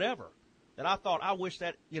jobs or whatever, that I thought, I wish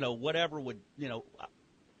that, whatever would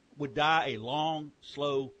die a long,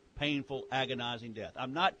 slow, painful, agonizing death.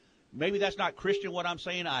 Maybe that's not Christian what I'm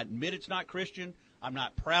saying. I admit it's not Christian. I'm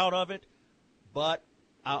not proud of it, but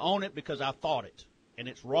I own it because I thought it, and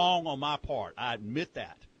it's wrong on my part. I admit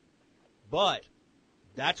that. But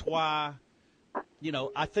that's why,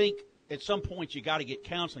 I think at some point you got to get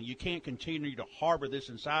counseling. You can't continue to harbor this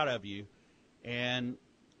inside of you. And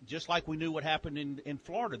just like we knew what happened in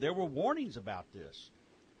Florida, there were warnings about this.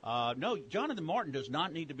 No, Jonathan Martin does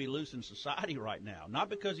not need to be loose in society right now, not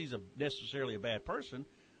because he's necessarily a bad person,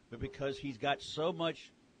 but because he's got so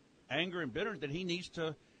much anger and bitterness that he needs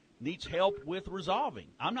help with resolving.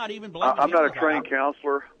 I'm not even blaming him. I'm not a trained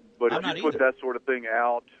counselor, but if you put either. that sort of thing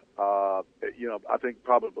out, I think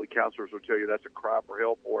probably counselors will tell you that's a cry for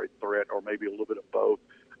help or a threat or maybe a little bit of both.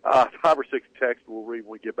 5 or 6 texts we'll read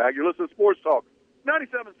when we get back. You're listening to Sports Talk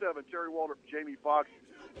 97.7. Terry Waldrop, Jamie Foxx.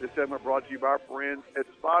 This segment brought to you by our friends at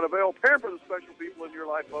Spinabel. Pamper for the special people in your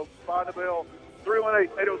life, folks. Spinabel,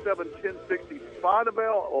 318-807-1060.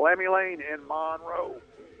 Spinabel, Lammy Lane, and Monroe.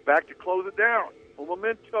 Back to close it down for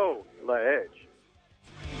Memento, La Edge.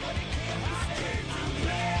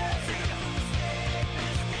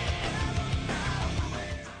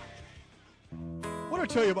 I want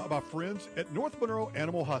to tell you about my friends at North Monroe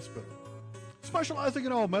Animal Hospital. Specializing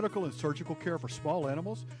in all medical and surgical care for small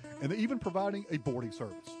animals, and even providing a boarding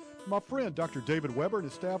service. My friend Dr. David Weber and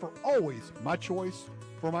his staff are always my choice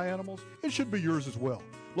for my animals. It should be yours as well.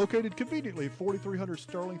 Located conveniently at 4300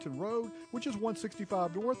 Sterlington Road, which is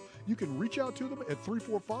 165 North. You can reach out to them at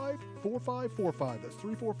 345-4545. That's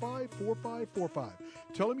 345-4545.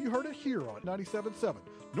 Tell them you heard it here on 97.7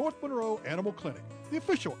 North Monroe Animal Clinic, the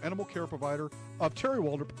official animal care provider of Terry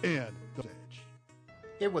Waldrop and The Edge.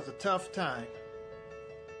 It was a tough time.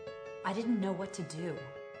 I didn't know what to do.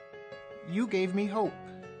 You gave me hope.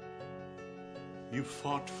 You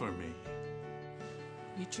fought for me.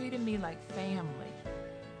 You treated me like family.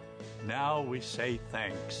 Now we say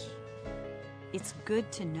thanks. It's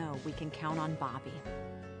good to know we can count on Bobby.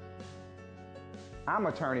 I'm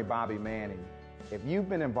attorney Bobby Manning. If you've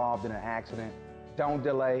been involved in an accident, don't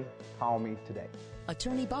delay. Call me today.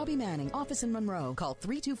 Attorney Bobby Manning, office in Monroe. Call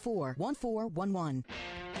 324-1411.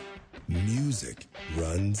 Music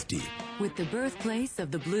runs deep. With the birthplace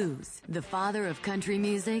of the blues, the father of country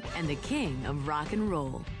music, and the king of rock and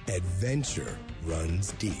roll. Adventure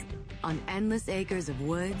runs deep. On endless acres of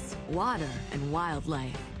woods, water, and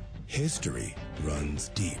wildlife. History runs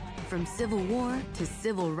deep. From Civil War to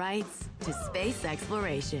civil rights to space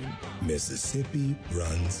exploration. Mississippi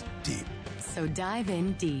runs deep. So dive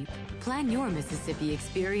in deep. Plan your Mississippi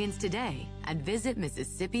experience today at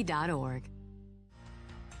visitmississippi.org.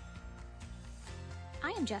 I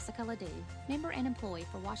am Jessica Ledoux, member and employee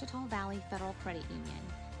for Ouachita Valley Federal Credit Union.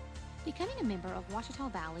 Becoming a member of Ouachita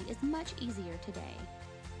Valley is much easier today.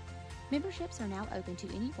 Memberships are now open to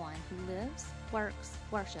anyone who lives, works,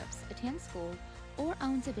 worships, attends school, or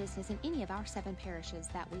owns a business in any of our 7 parishes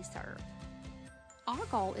that we serve. Our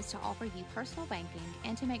goal is to offer you personal banking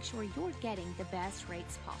and to make sure you're getting the best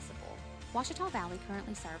rates possible. Ouachita Valley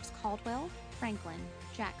currently serves Caldwell, Franklin,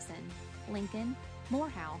 Jackson, Lincoln,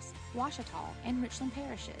 Morehouse, Ouachita, and Richland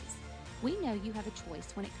parishes. We know you have a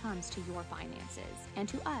choice when it comes to your finances, and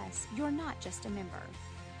to us, you're not just a member.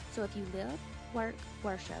 So if you live, work,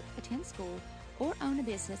 worship, attend school, or own a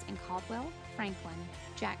business in Caldwell, Franklin,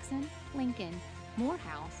 Jackson, Lincoln,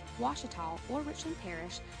 Morehouse, Ouachita, or Richland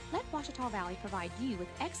Parish, let Ouachita Valley provide you with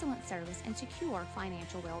excellent service and secure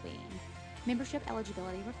financial well-being. Membership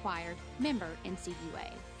eligibility required. Member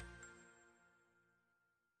NCUA.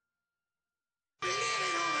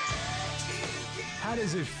 How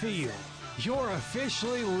does it feel? You're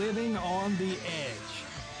officially living on the edge.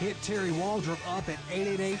 Hit Terry Waldrop up at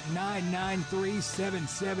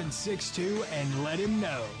 888-993-7762 and let him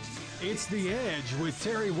know. It's The Edge with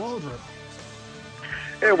Terry Waldrop.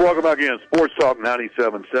 And welcome back again, Sports Talk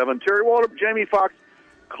 97.7. Terry Waldrop, Jamie Foxx,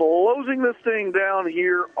 closing this thing down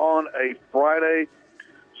here on a Friday.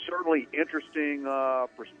 Certainly interesting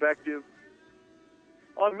perspective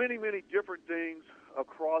on many, many different things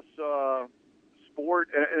across sport.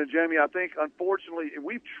 And Jamie, I think, unfortunately,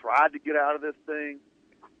 we've tried to get out of this thing.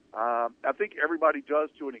 I think everybody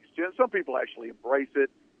does to an extent. Some people actually embrace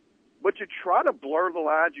it. But you try to blur the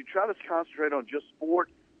lines. You try to concentrate on just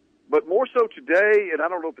sport. But more so today, and I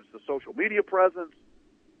don't know if it's the social media presence.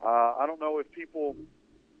 I don't know if people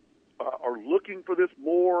are looking for this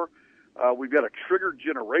more. We've got a triggered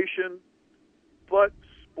generation. But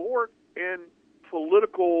sport and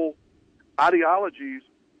political ideologies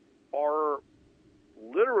are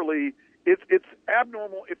literally, it's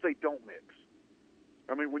abnormal if they don't mix.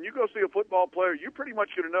 I mean, when you go see a football player, you're pretty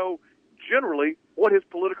much going to know generally what his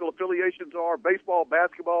political affiliations are, baseball,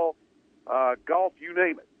 basketball, golf, you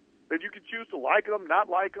name it. And you can choose to like them, not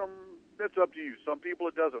like them. That's up to you. Some people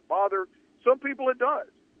it doesn't bother. Some people it does.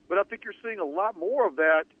 But I think you're seeing a lot more of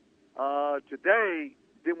that today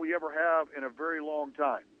than we ever have in a very long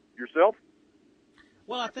time. Yourself?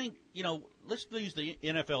 Well, I think, let's use the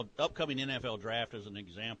upcoming NFL draft as an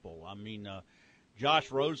example. I mean, Josh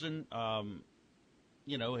Rosen,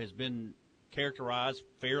 has been characterized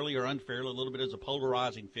fairly or unfairly a little bit as a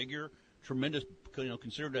polarizing figure. Tremendous,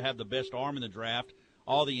 considered to have the best arm in the draft.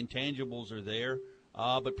 All the intangibles are there,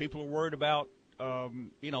 but people are worried about,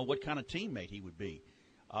 what kind of teammate he would be.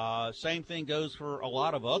 Same thing goes for a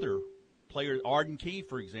lot of other players. Arden Key,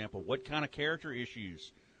 for example, what kind of character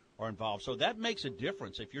issues are involved? So that makes a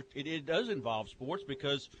difference. It does involve sports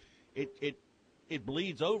because it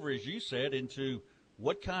bleeds over, as you said, into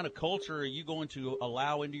what kind of culture are you going to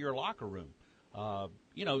allow into your locker room.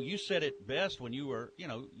 You said it best when you were,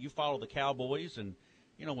 you follow the Cowboys and.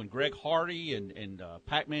 When Greg Hardy and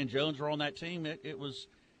Pac-Man Jones were on that team, it was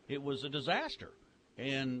a disaster.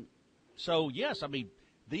 And so, yes, I mean,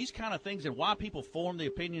 these kind of things and why people form the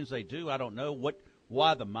opinions they do, I don't know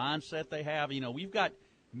why the mindset they have. We've got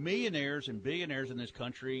millionaires and billionaires in this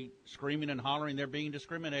country screaming and hollering they're being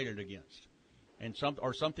discriminated against, and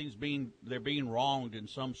they're being wronged in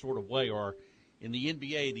some sort of way. Or in the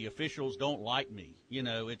NBA, the officials don't like me.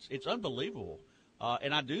 It's unbelievable.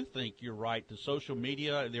 And I do think you're right. The social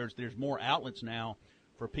media, there's more outlets now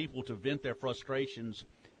for people to vent their frustrations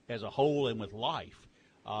as a whole and with life.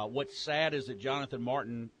 What's sad is that Jonathan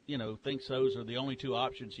Martin, thinks those are the only two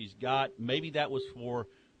options he's got. Maybe that was for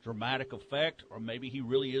dramatic effect, or maybe he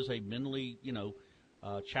really is a mentally,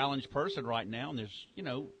 challenged person right now. And there's,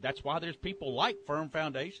 that's why there's people like Firm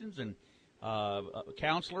Foundations and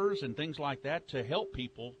counselors and things like that to help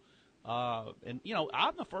people. And, you know,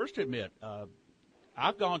 I'm the first to admit,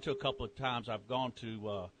 I've gone to a couple of times. I've gone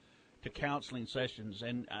to counseling sessions,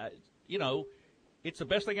 and, you know, it's the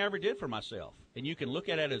best thing I ever did for myself. And you can look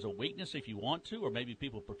at it as a weakness if you want to, or maybe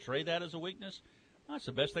people portray that as a weakness. That's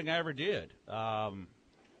the best thing I ever did.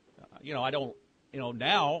 You know, I don't, you know,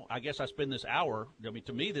 now I guess I spend this hour. I mean,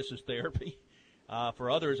 to me, this is therapy.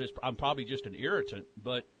 For others, I'm probably just an irritant.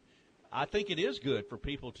 But I think it is good for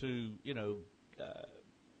people to, you know,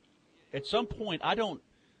 at some point, I don't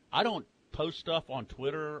post stuff on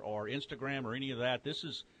Twitter or Instagram or any of that.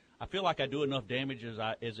 I feel like I do enough damage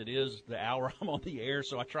as it is the hour I'm on the air,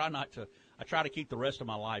 so I try to keep the rest of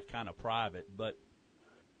my life kind of private. But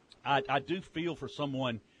I do feel for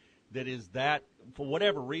someone that is that, for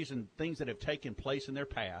whatever reason, things that have taken place in their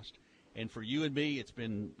past. And for you and me, it's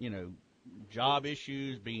been, you know, job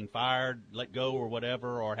issues, being fired, let go or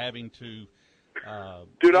whatever, or having to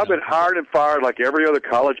Dude, I've been hired and fired like every other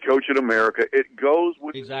college coach in America. It goes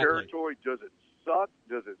with the territory. Does it suck?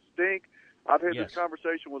 Does it stink? I've had this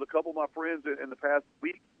conversation with a couple of my friends in the past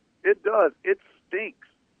week. It does. It stinks.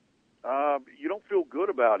 You don't feel good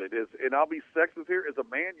about it. And I'll be sexist here. As a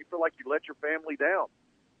man, you feel like you let your family down.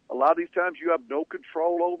 A lot of these times you have no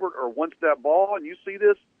control over it, or once that ball, and you see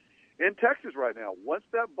this in Texas right now, once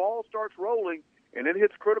that ball starts rolling and it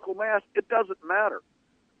hits critical mass, it doesn't matter.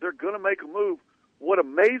 They're going to make a move. What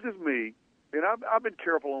amazes me, and I've been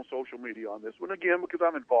careful on social media on this one, again, because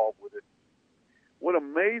I'm involved with it. What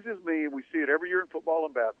amazes me, and we see it every year in football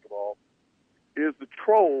and basketball, is the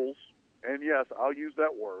trolls, and yes, I'll use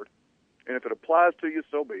that word, and if it applies to you,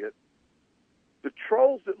 so be it, the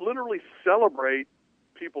trolls that literally celebrate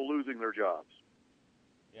people losing their jobs.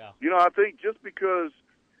 Yeah. You know, I think just because,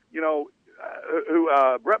 you know,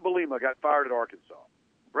 Brett Bielema got fired at Arkansas.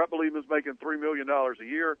 Brett Bielema's making $3 million a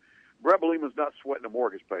year. Brett Bielema's not sweating a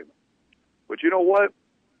mortgage payment. But you know what?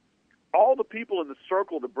 All the people in the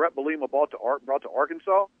circle that Brett Bielema brought to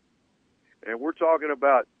Arkansas, and we're talking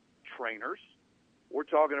about trainers, we're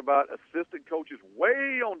talking about assistant coaches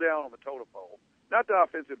way on down on the totem pole, not the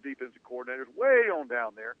offensive, defensive coordinators, way on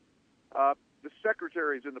down there, the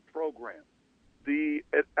secretaries in the program, the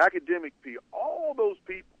academic people, all those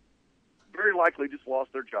people very likely just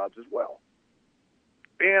lost their jobs as well.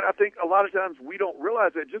 And I think a lot of times we don't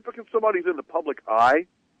realize that just because somebody's in the public eye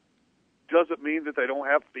doesn't mean that they don't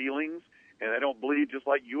have feelings and they don't bleed just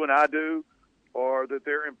like you and I do, or that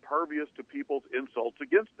they're impervious to people's insults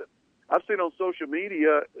against them. I've seen on social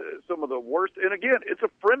media some of the worst, and again, it's a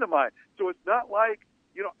friend of mine, so it's not like,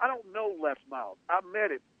 you know, I don't know Les Miles. I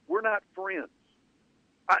met him. We're not friends.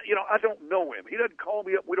 I don't know him. He doesn't call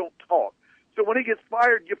me up. We don't talk. So when he gets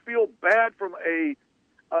fired, you feel bad from a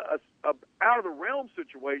out of the realm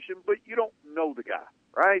situation, but you don't know the guy,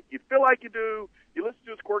 right? You feel like you do. You listen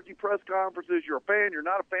to his quirky press conferences. You're a fan. You're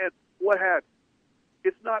not a fan. What have you?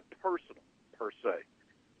 It's not personal per se.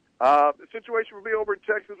 The situation for me over in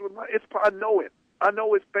Texas I know him. I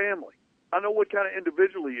know his family. I know what kind of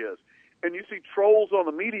individual he is. And you see trolls on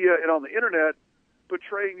the media and on the internet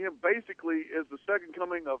portraying him basically as the second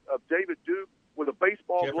coming of David Duke with a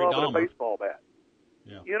baseball glove and a baseball bat.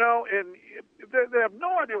 Yeah. You know, and they have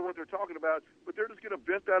no idea what they're talking about, but they're just going to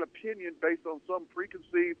vent that opinion based on some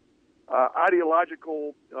preconceived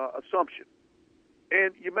ideological assumption.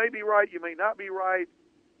 And you may be right, you may not be right,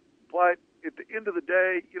 but at the end of the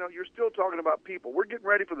day, you know, you're still talking about people. We're getting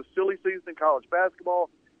ready for the silly season in college basketball.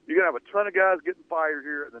 You're going to have a ton of guys getting fired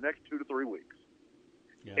here in the next 2 to 3 weeks.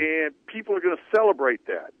 Yeah. And people are going to celebrate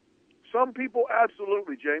that. Some people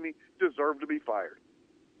absolutely, Jamie, deserve to be fired.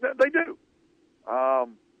 They do.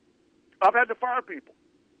 I've had to fire people.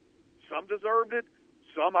 Some deserved it.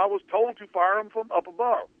 Some I was told to fire them from up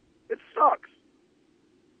above. It sucks.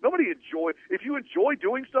 Nobody enjoy. If you enjoy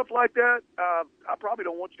doing stuff like that, I probably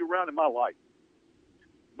don't want you around in my life.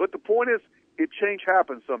 But the point is, change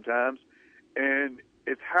happens sometimes, and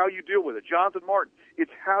it's how you deal with it. Jonathan Martin,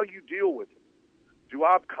 it's how you deal with it. Do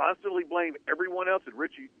I constantly blame everyone else? And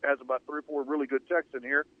Richie has about 3 or 4 really good texts in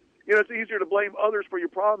here. You know, it's easier to blame others for your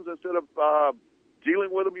problems instead of dealing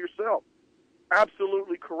with them yourself.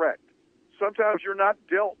 Absolutely correct. Sometimes you're not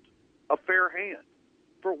dealt a fair hand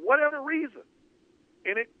for whatever reason,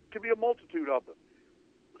 and it can be a multitude of them.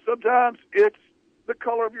 Sometimes it's the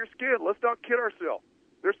color of your skin. Let's not kid ourselves.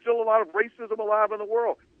 There's still a lot of racism alive in the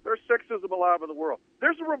world. There's sexism alive in the world.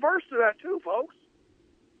 There's a reverse to that too, folks.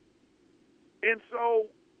 And so,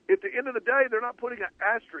 at the end of the day, they're not putting an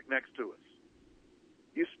asterisk next to us.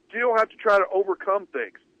 You still have to try to overcome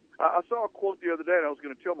things. I saw a quote the other day, and I was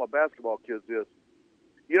going to tell my basketball kids this.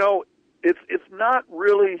 You know, it's not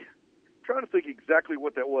really – trying to think exactly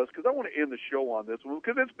what that was because I want to end the show on this one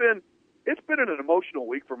because it's been an emotional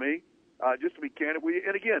week for me. Just to be candid with you,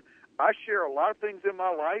 and again, I share a lot of things in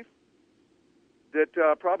my life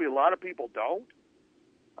that probably a lot of people don't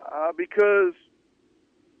because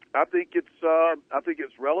I think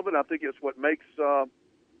it's relevant. I think it's what makes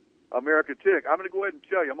America tick. I'm going to go ahead and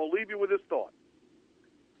tell you. I'm going to leave you with this thought.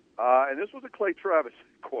 And this was a Clay Travis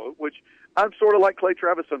quote, which I'm sort of like Clay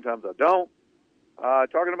Travis. Sometimes I don't.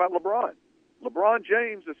 Talking about LeBron. LeBron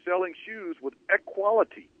James is selling shoes with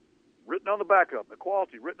equality written on the back of them,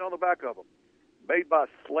 equality written on the back of them, made by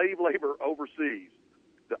slave labor overseas.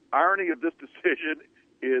 The irony of this decision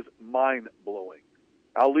is mind-blowing.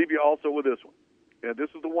 I'll leave you also with this one, and this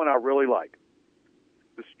is the one I really like.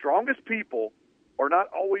 The strongest people are not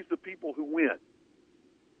always the people who win,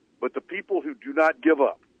 but the people who do not give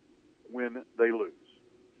up when they lose.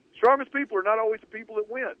 Strongest people are not always the people that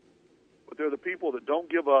win, but they're the people that don't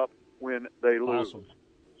give up when they lose. Awesome.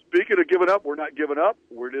 Speaking of giving up, we're not giving up.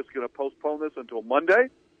 We're just going to postpone this until Monday.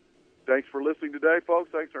 Thanks for listening today, folks.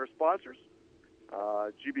 Thanks to our sponsors,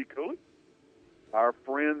 GB Cooley, our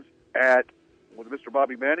friends at with Mr.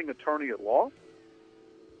 Bobby Manning, attorney at law.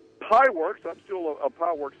 Pieworks, I'm still a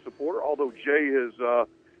Pieworks supporter, although Jay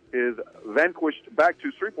is vanquished back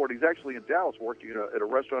to Shreveport. He's actually in Dallas working at a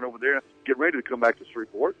restaurant over there, getting ready to come back to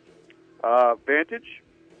Shreveport. Vantage,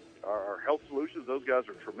 our health solutions, those guys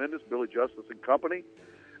are tremendous. Billy Justice and Company.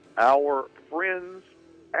 Our friends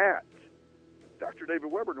at Dr.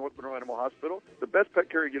 David Weber, North Monroe Animal Hospital, the best pet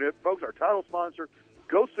care unit. Folks, our title sponsor,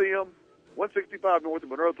 go see them, 165 North of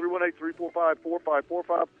Monroe,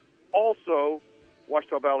 318-345-4545. Also,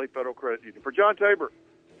 Washita Valley Federal Credit Union. For John Tabor,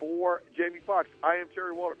 for Jamie Foxx, I am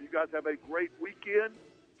Terry Waldrop. You guys have a great weekend.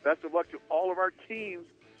 Best of luck to all of our teams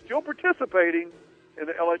still participating in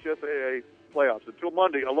the LHSAA playoffs. Until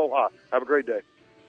Monday, aloha. Have a great day.